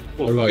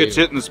 What about It's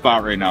you? hitting the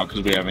spot right now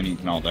because we haven't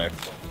eaten all day.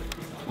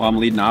 Well, I'm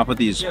leading off with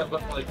these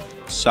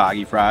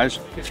soggy fries.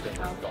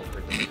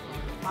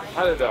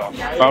 About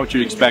what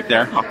you'd expect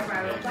there.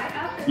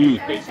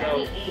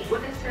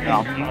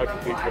 No.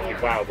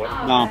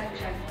 No.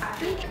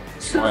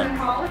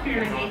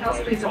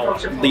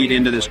 Lead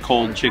into this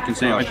cold chicken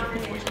sandwich.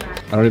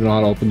 I don't even know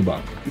how to open the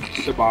box.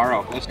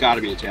 Sbarro. That's got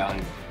to be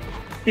Italian.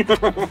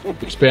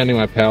 Expanding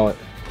my palate.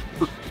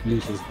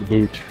 Uses the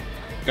boot.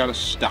 Got to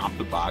stomp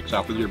the box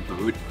off with your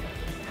boot.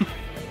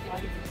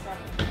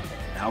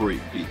 Now we're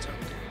eating pizza.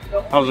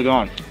 How's it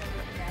going?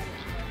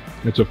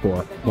 It's a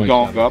 4.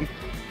 Going good?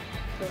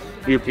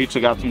 Your pizza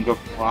got some good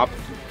pop.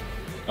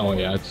 Oh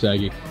yeah, it's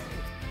saggy.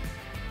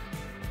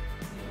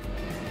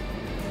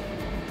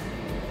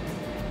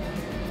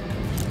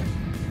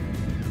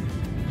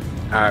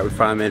 Alright, we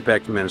finally made it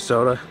back to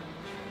Minnesota.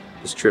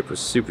 This trip was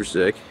super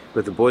sick,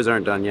 but the boys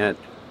aren't done yet.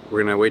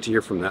 We're gonna wait to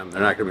hear from them.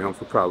 They're not gonna be home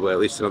for probably at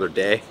least another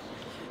day.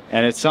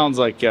 And it sounds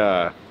like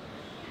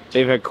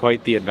they've had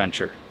quite the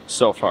adventure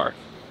so far.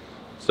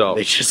 So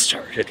They just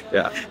started.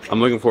 yeah, I'm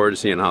looking forward to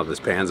seeing how this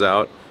pans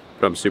out.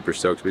 But I'm super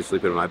stoked to be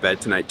sleeping in my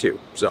bed tonight too.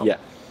 So Yeah.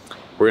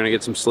 we're gonna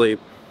get some sleep,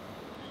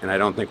 and I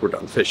don't think we're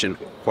done fishing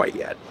quite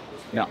yet.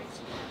 No.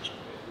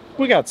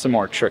 We got some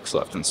more tricks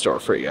left in store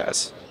for you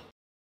guys.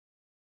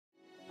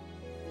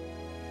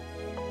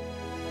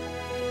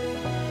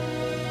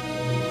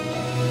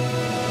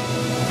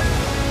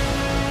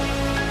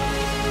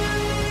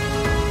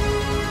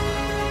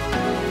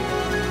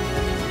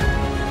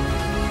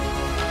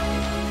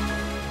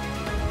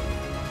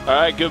 All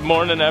right, good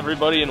morning,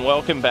 everybody, and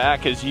welcome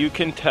back. As you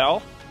can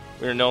tell,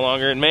 we are no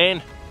longer in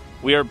Maine.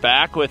 We are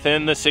back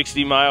within the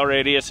 60-mile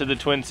radius of the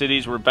Twin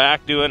Cities. We're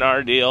back doing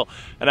our deal.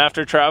 And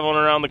after traveling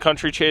around the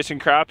country chasing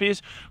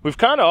crappies, we've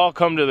kind of all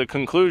come to the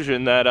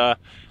conclusion that I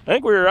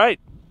think we were right.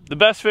 The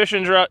best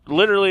fishing's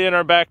literally in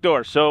our back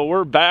door. So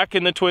we're back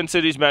in the Twin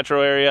Cities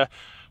metro area.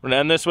 We're going to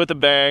end this with a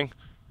bang,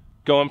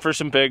 going for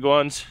some big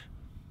ones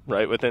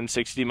right within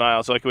 60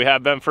 miles like we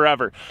have been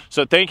forever.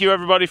 So thank you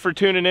everybody for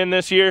tuning in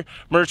this year.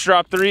 Merch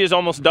drop 3 is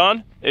almost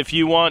done. If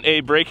you want a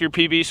Break Your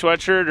PB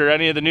sweatshirt or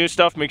any of the new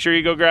stuff, make sure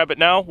you go grab it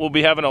now. We'll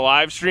be having a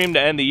live stream to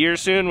end the year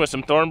soon with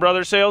some Thorn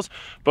Brothers sales.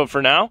 But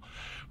for now,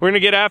 we're going to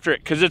get after it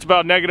because it's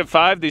about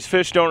 -5. These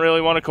fish don't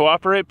really want to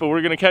cooperate, but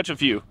we're going to catch a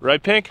few.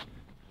 Right, Pink?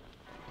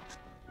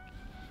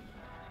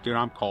 Dude,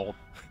 I'm cold.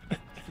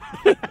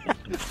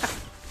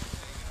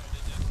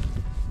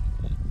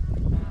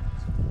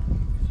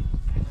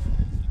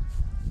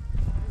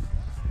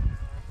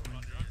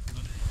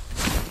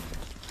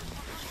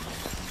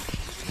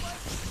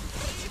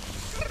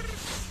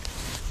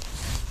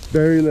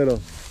 Very little.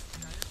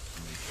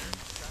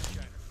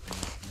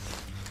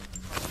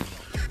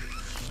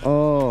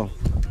 Oh.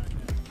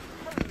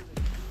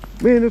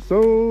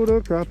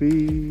 Minnesota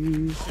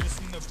crappies.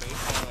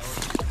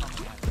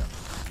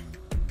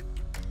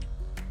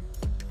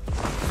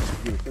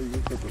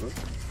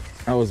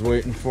 I was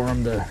waiting for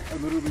him to. I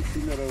literally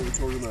seen that out of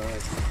the corner of my eye.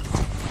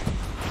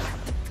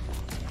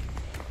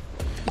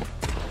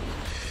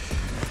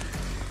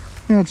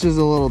 That's just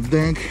a little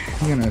dink.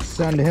 I'm gonna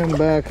send him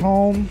back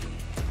home.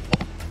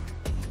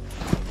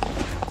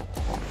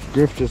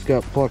 Griff just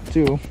got plucked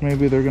too.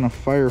 Maybe they're gonna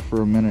fire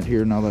for a minute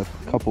here now that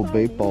a couple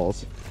bait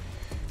balls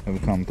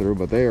have come through,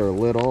 but they are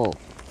little.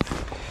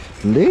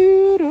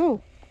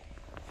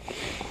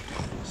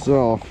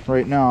 So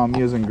right now I'm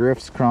using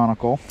Griff's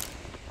Chronicle.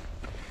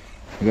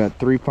 I got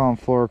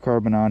 3-pound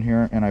fluorocarbon on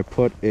here, and I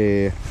put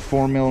a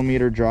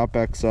 4mm drop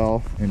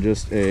XL and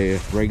just a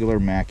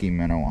regular Mackie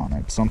minnow on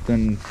it.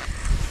 Something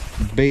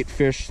bait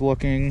fish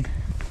looking.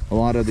 A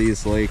lot of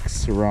these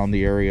lakes around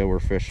the area we're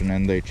fishing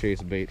in, they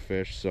chase bait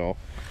fish, so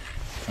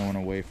I went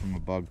away from a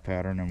bug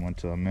pattern and went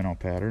to a minnow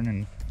pattern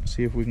and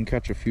see if we can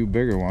catch a few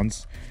bigger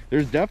ones.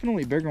 There's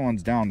definitely bigger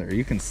ones down there.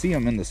 You can see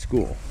them in the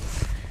school.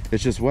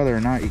 It's just whether or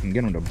not you can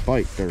get them to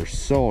bite. They're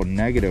so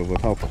negative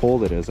with how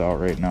cold it is out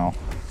right now.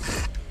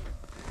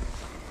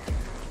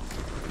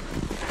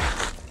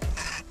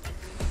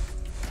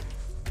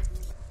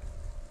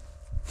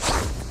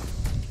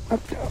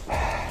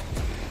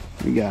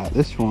 We got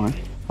this one.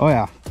 Oh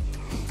yeah.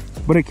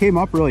 But it came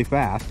up really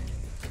fast.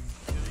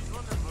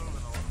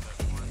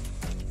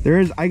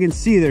 I can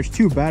see there's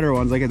 2 better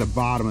ones like at the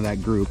bottom of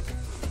that group.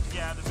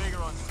 Yeah, the bigger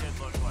ones did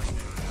look like they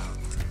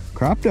were.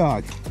 Crop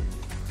dog.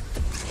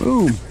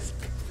 Boom.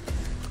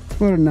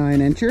 What a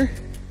 9-incher.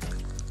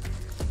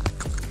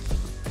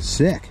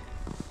 Sick.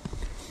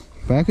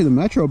 Back in the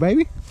metro,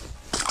 baby.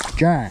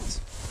 giants.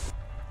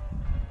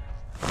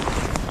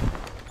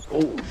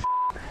 Oh,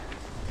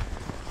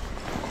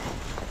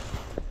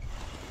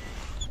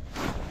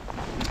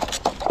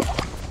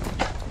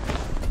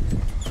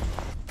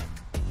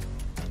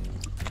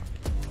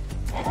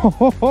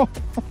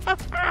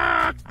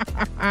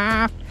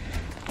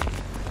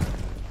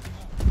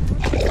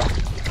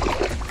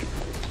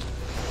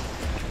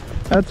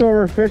 That's what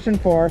we're fishing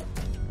for.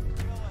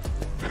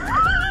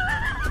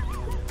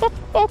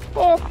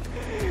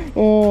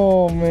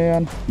 Oh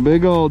man,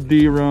 big old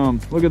D-rum.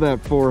 Look at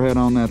that forehead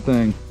on that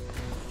thing.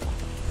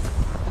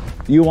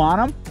 You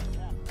want them?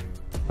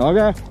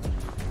 Okay.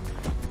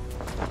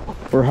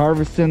 We're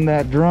harvesting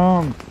that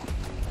drum.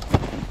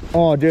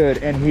 Oh dude,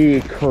 and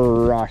he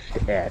crushed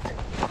it.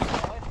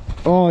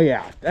 Oh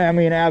yeah, I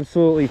mean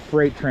absolutely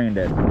freight trained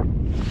it.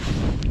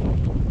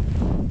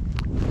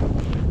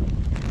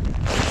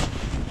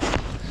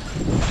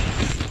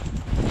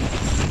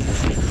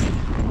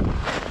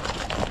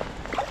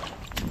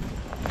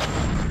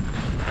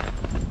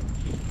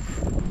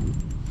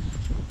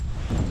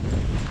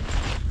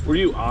 Were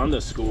you on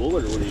the school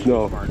or were you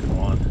No. marking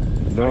one?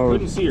 No, I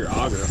couldn't see your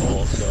auger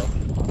hole, so.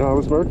 no, I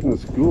was marking the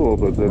school,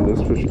 but then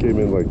this fish came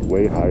in like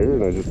way higher,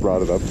 and I just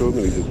brought it up to him,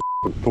 and he just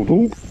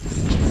boom.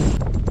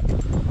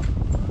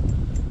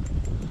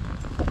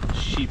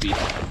 Sheepy.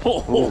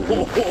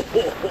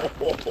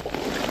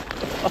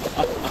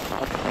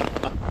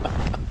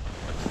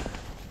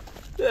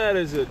 That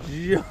is a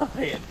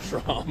giant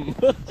drum.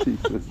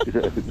 Jesus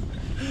Christ.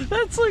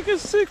 That's like a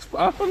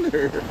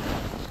 6-pounder.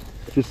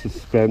 Just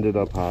suspended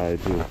up high,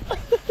 too.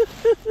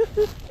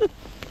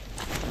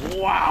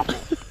 Wow.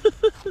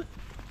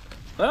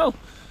 Well,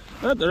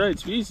 not the right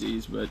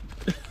species, but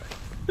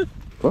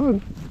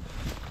Fun.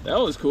 that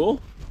was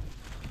cool.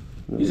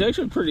 He's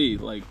actually pretty,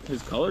 like,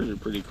 his colors are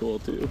pretty cool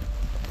too.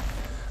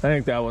 I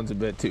think that one's a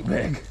bit too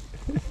big.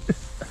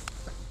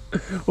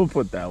 We'll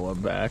put that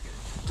one back.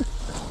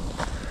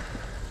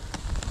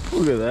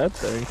 Look at that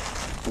thing.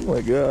 Oh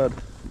my god.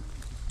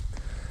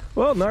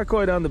 Well, not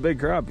quite on the big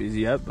crappies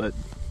yet, but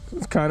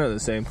it's kind of the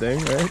same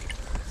thing, right?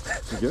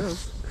 I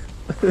guess.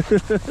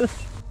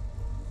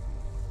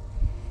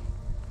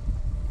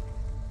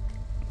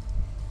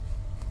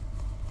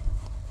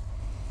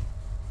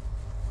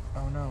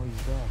 Oh no,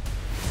 he's back.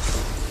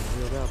 He's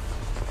reeled up.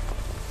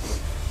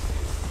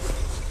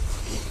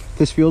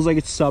 This feels like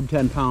it's sub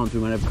 10 pounds.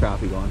 We might have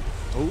crappie going.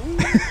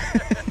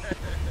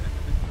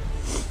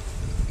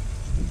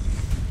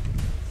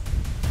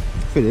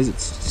 If it is,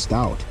 it's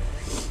stout.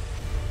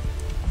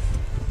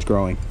 It's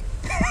growing.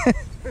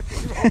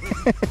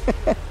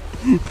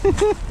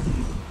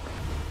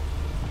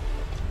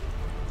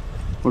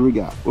 What do we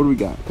got? What do we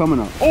got? Coming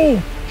up.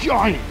 Oh,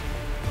 giant!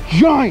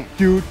 Giant,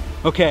 dude!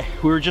 Okay,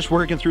 we were just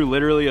working through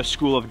literally a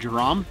school of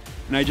drum,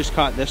 and I just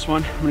caught this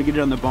one. I'm gonna get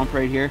it on the bump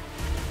right here.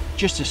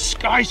 Just a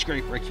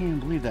skyscraper. I can't even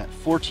believe that.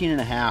 14 and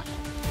a half.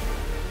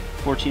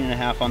 14 and a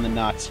half on the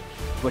nuts.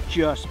 But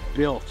just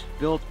built.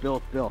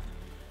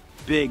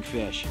 Big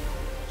fish.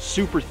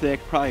 Super thick,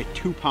 probably a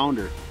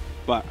 2-pounder.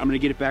 But I'm gonna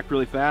get it back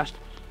really fast.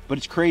 But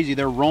it's crazy.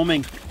 They're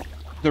roaming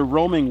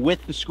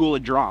with the school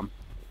of drum.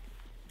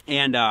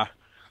 And it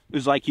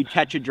was like you'd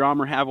catch a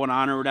drum or have one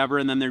on or whatever,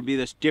 and then there'd be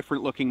this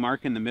different looking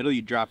mark in the middle.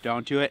 You'd drop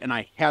down to it, and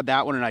I had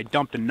that one, and I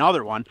dumped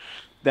another one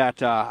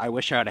that I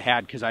wish I would have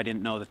had because I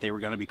didn't know that they were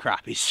going to be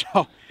crappies.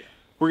 So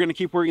we're going to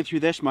keep working through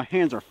this. My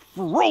hands are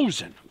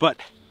frozen, but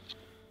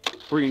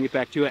we're going to get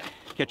back to it,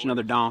 catch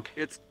another donk.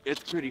 It's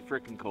pretty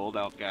freaking cold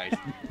out, guys.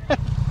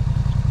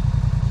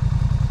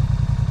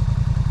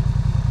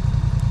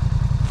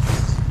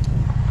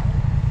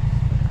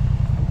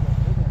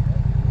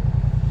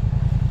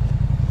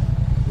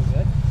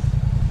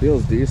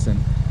 Feels decent.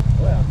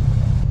 Oh, yeah.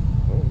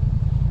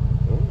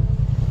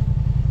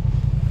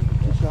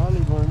 Charlie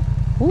one.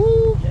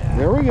 Woo! Yeah.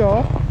 There we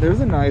go. There's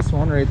a nice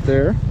one right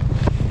there.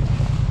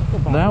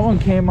 That one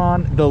came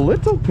on the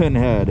little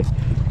pinhead.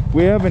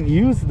 We haven't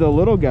used the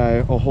little guy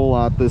a whole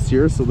lot this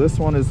year, so this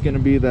one is going to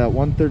be that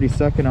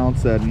 1/32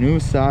 ounce, that new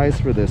size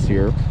for this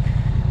year.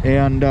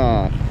 And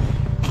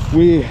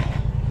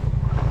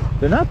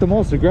they're not the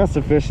most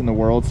aggressive fish in the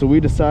world, so we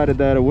decided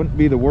that it wouldn't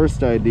be the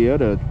worst idea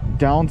to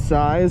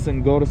downsize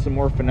and go to some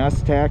more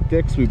finesse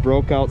tactics. We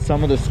broke out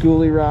some of the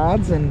schoolie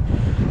rods, and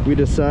we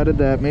decided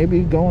that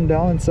maybe going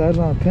down in size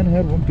on a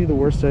pinhead wouldn't be the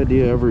worst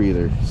idea ever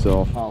either.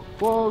 So all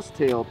close,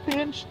 tail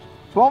pinched,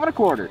 12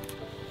 1/4.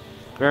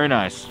 Very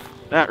nice.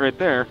 That right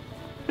there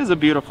is a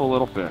beautiful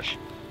little fish.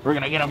 We're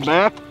gonna get him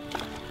back.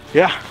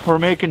 Yeah, we're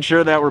making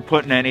sure that we're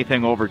putting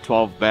anything over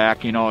 12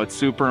 back. You know, it's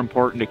super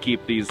important to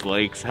keep these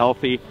lakes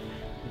healthy.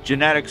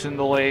 Genetics in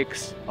the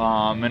lakes,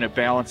 and it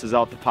balances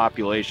out the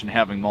population,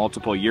 having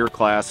multiple year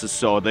classes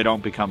so they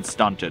don't become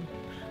stunted.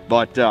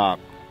 But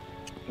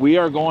we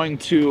are going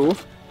to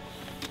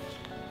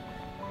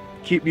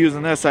keep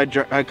using this. I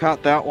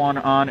caught that one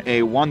on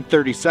a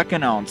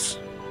 1/32 ounce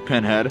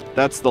pinhead.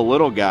 That's the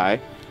little guy.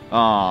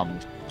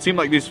 Seemed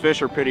like these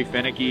fish are pretty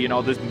finicky. You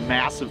know, this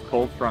massive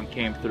cold front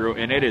came through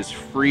and it is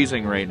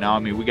freezing right now. I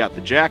mean, we got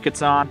the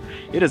jackets on.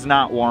 It is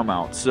not warm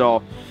out.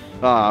 So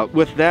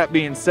With that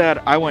being said,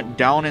 I went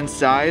down in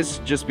size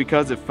just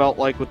because it felt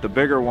like with the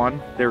bigger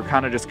one, they were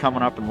kind of just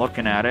coming up and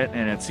looking at it,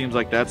 and it seems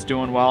like that's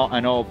doing well. I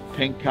know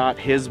Pink caught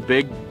his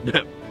big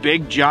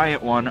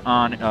giant one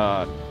on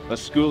a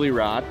schoolie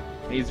rod.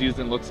 He's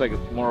using, looks like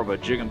it's more of a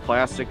jig and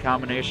plastic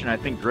combination. I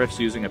think Griff's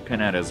using a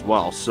pinhead as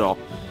well. So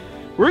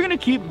we're gonna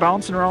keep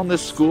bouncing around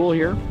this school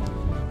here.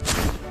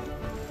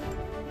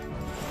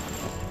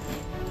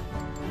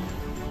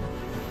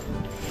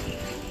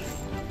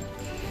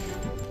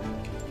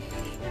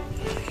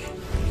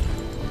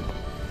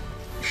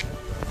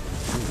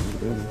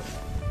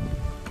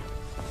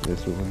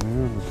 This one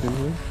there on the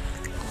pinhead.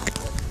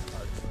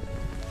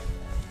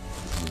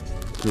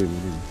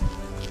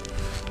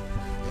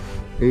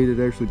 Ate it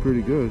actually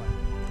pretty good.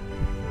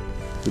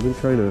 They've been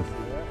kind of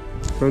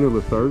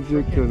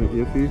lethargic, kind of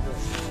iffy.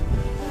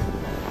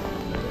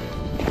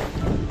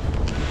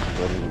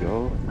 Let him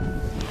go.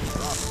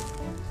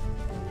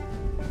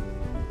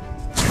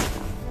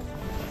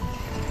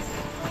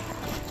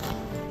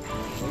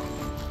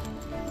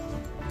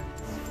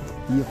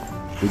 Yeah,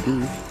 they do.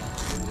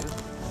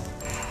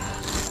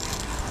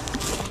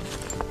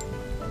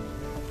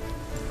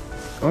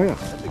 Oh yeah.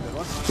 That's a good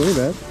one. Very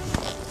bad.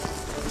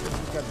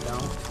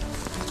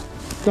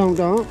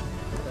 Down.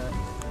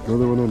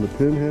 Another one on the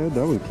pinhead.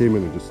 That one came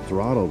in and just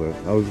throttled it.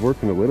 I was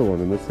working a little one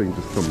and this thing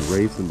just come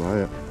racing by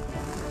it.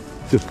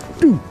 Just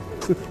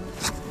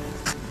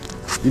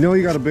You know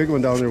you got a big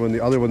one down there when the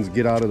other ones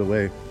get out of the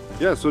way.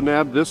 Yeah, so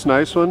nabbed this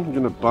nice one. I'm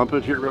gonna bump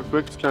it here real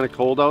quick. It's kind of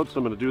cold out, so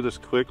I'm gonna do this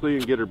quickly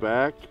and get her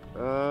back.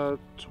 12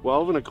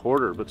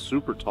 1/4, but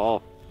super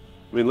tall.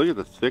 I mean, look at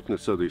the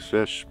thickness of these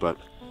fish, but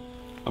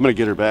I'm gonna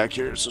get her back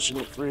here so she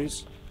don't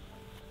freeze.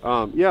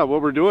 Yeah,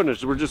 what we're doing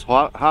is we're just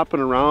hopping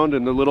around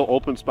in the little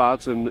open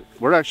spots, and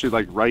we're actually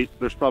like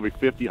there's probably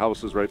 50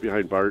 houses right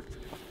behind Bart,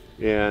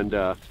 and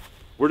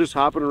we're just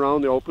hopping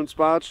around the open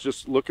spots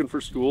just looking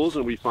for schools,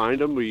 and we find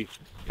them. We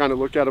kind of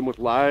look at them with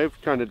live,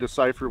 kind of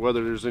decipher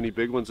whether there's any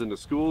big ones in the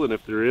school, and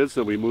if there is,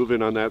 then we move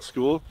in on that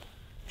school,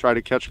 try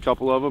to catch a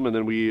couple of them, and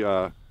then we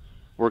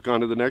work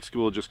on to the next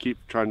school, just keep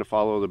trying to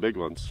follow the big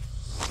ones.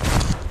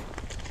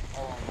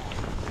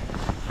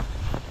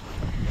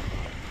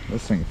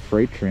 This thing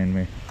freight trained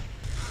me.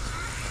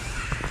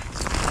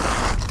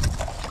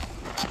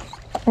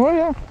 Oh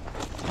yeah.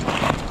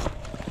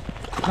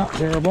 Not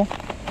terrible.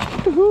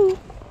 Woohoo.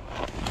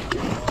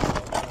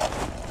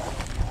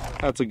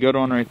 That's a good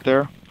one right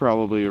there.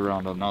 Probably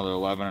around another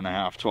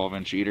 11.5,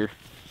 12-inch eater.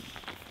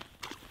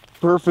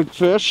 Perfect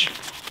fish.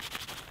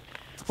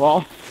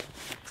 Well,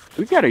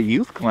 we've got a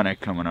youth clinic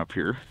coming up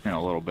here in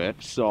a little bit,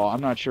 so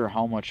I'm not sure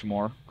how much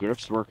more.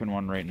 Griff's working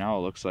one right now,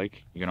 it looks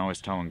like. You can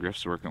always tell when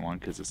Griff's working one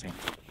because it's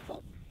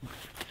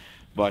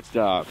but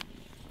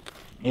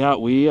yeah,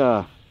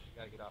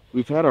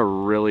 we've had a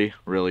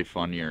really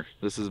fun year.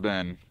 This has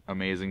been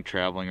amazing,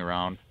 traveling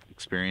around,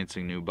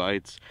 experiencing new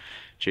bites,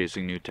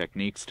 chasing new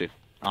techniques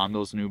on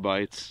those new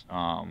bites,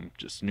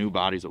 just new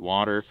bodies of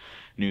water,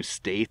 new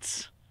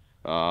states,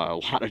 a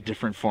lot of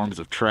different forms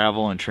of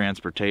travel and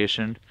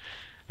transportation.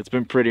 It's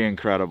been pretty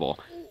incredible.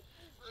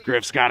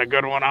 Griff's got a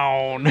good one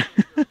on.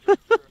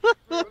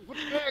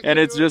 And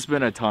it's just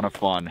been a ton of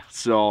fun.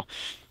 So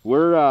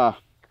we're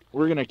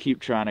gonna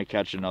keep trying to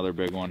catch another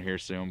big one here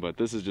soon, but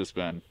this has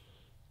been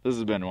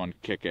one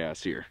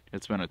kick-ass year.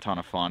 It's been a ton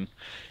of fun.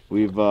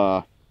 We've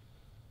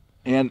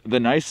and the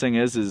nice thing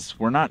is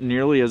we're not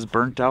nearly as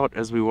burnt out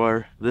as we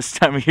were this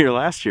time of year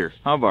last year,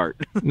 huh, Bart?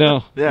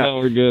 No, yeah, no,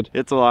 we're good.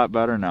 It's a lot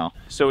better now.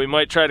 So we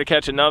might try to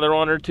catch another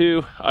one or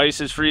two. Ice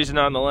is freezing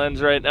on the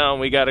lens right now,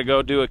 and we got to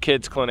go do a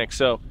kids clinic.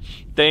 So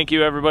thank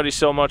you everybody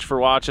so much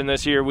for watching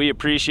this year. We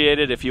appreciate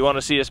it. If you want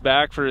to see us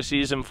back for a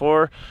season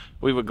 4,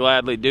 we would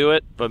gladly do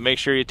it, but make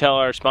sure you tell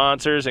our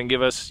sponsors and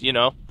give us, you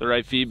know, the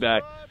right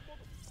feedback.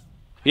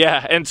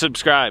 Yeah, and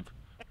subscribe.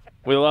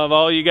 We love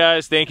all you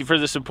guys. Thank you for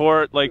the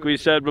support. Like we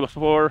said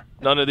before,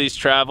 none of these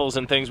travels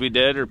and things we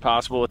did are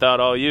possible without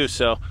all you.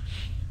 So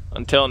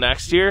until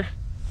next year,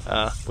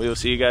 we will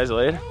see you guys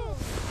later.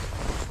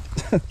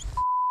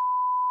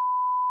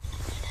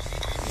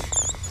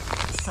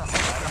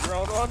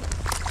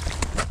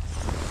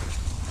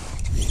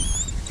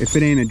 If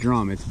it ain't a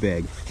drum, it's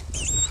big.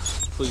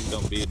 Please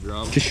don't be a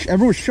drum. Just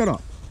everyone shut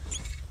up.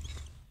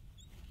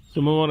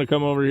 Someone want to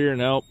come over here and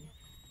help?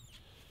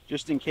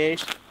 Just in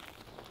case.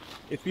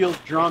 It feels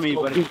drummy,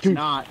 but if it's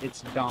not,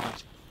 it's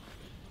don't.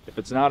 If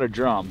it's not a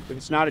drum. If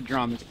it's not a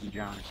drum, it's a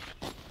giant.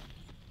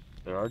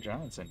 There are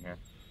giants in here.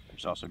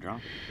 There's also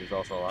drum. There's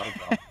also a lot of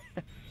drum.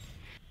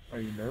 Are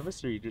you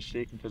nervous or are you just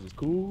shaking because it's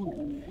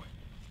cool?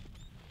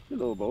 A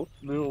little both.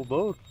 Little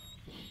both.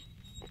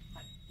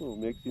 A little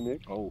mixy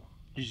mix. Oh.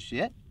 Did you see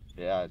it?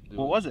 Yeah.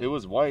 What was it? It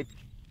was white.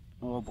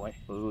 Oh boy.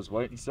 It was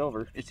white and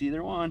silver. It's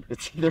either one.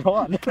 It's either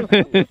one.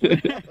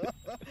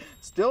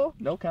 Still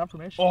no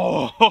confirmation.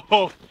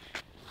 Oh,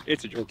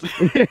 it's a drum.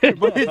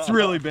 But it's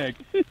really big.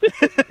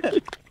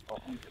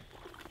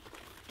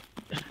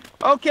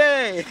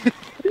 Okay.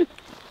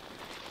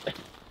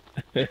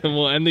 And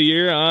we'll end the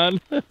year on.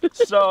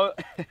 So,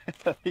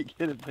 let me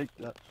get it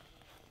picked up.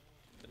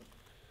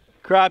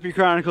 Crappie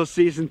Chronicles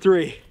Season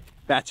 3.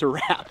 That's a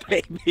wrap,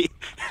 baby.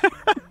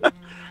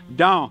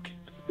 Donk.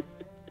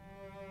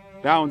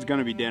 That one's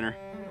gonna be dinner.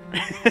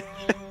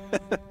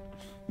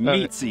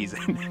 Meat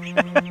season.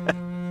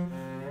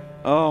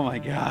 Oh my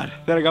God.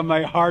 That got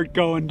my heart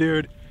going,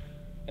 dude.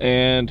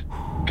 And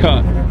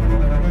cut.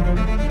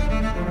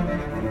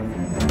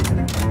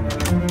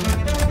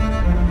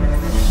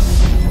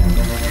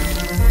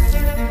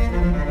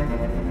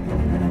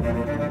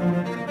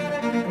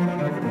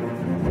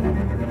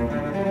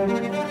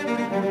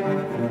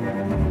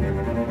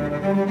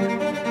 Thank you.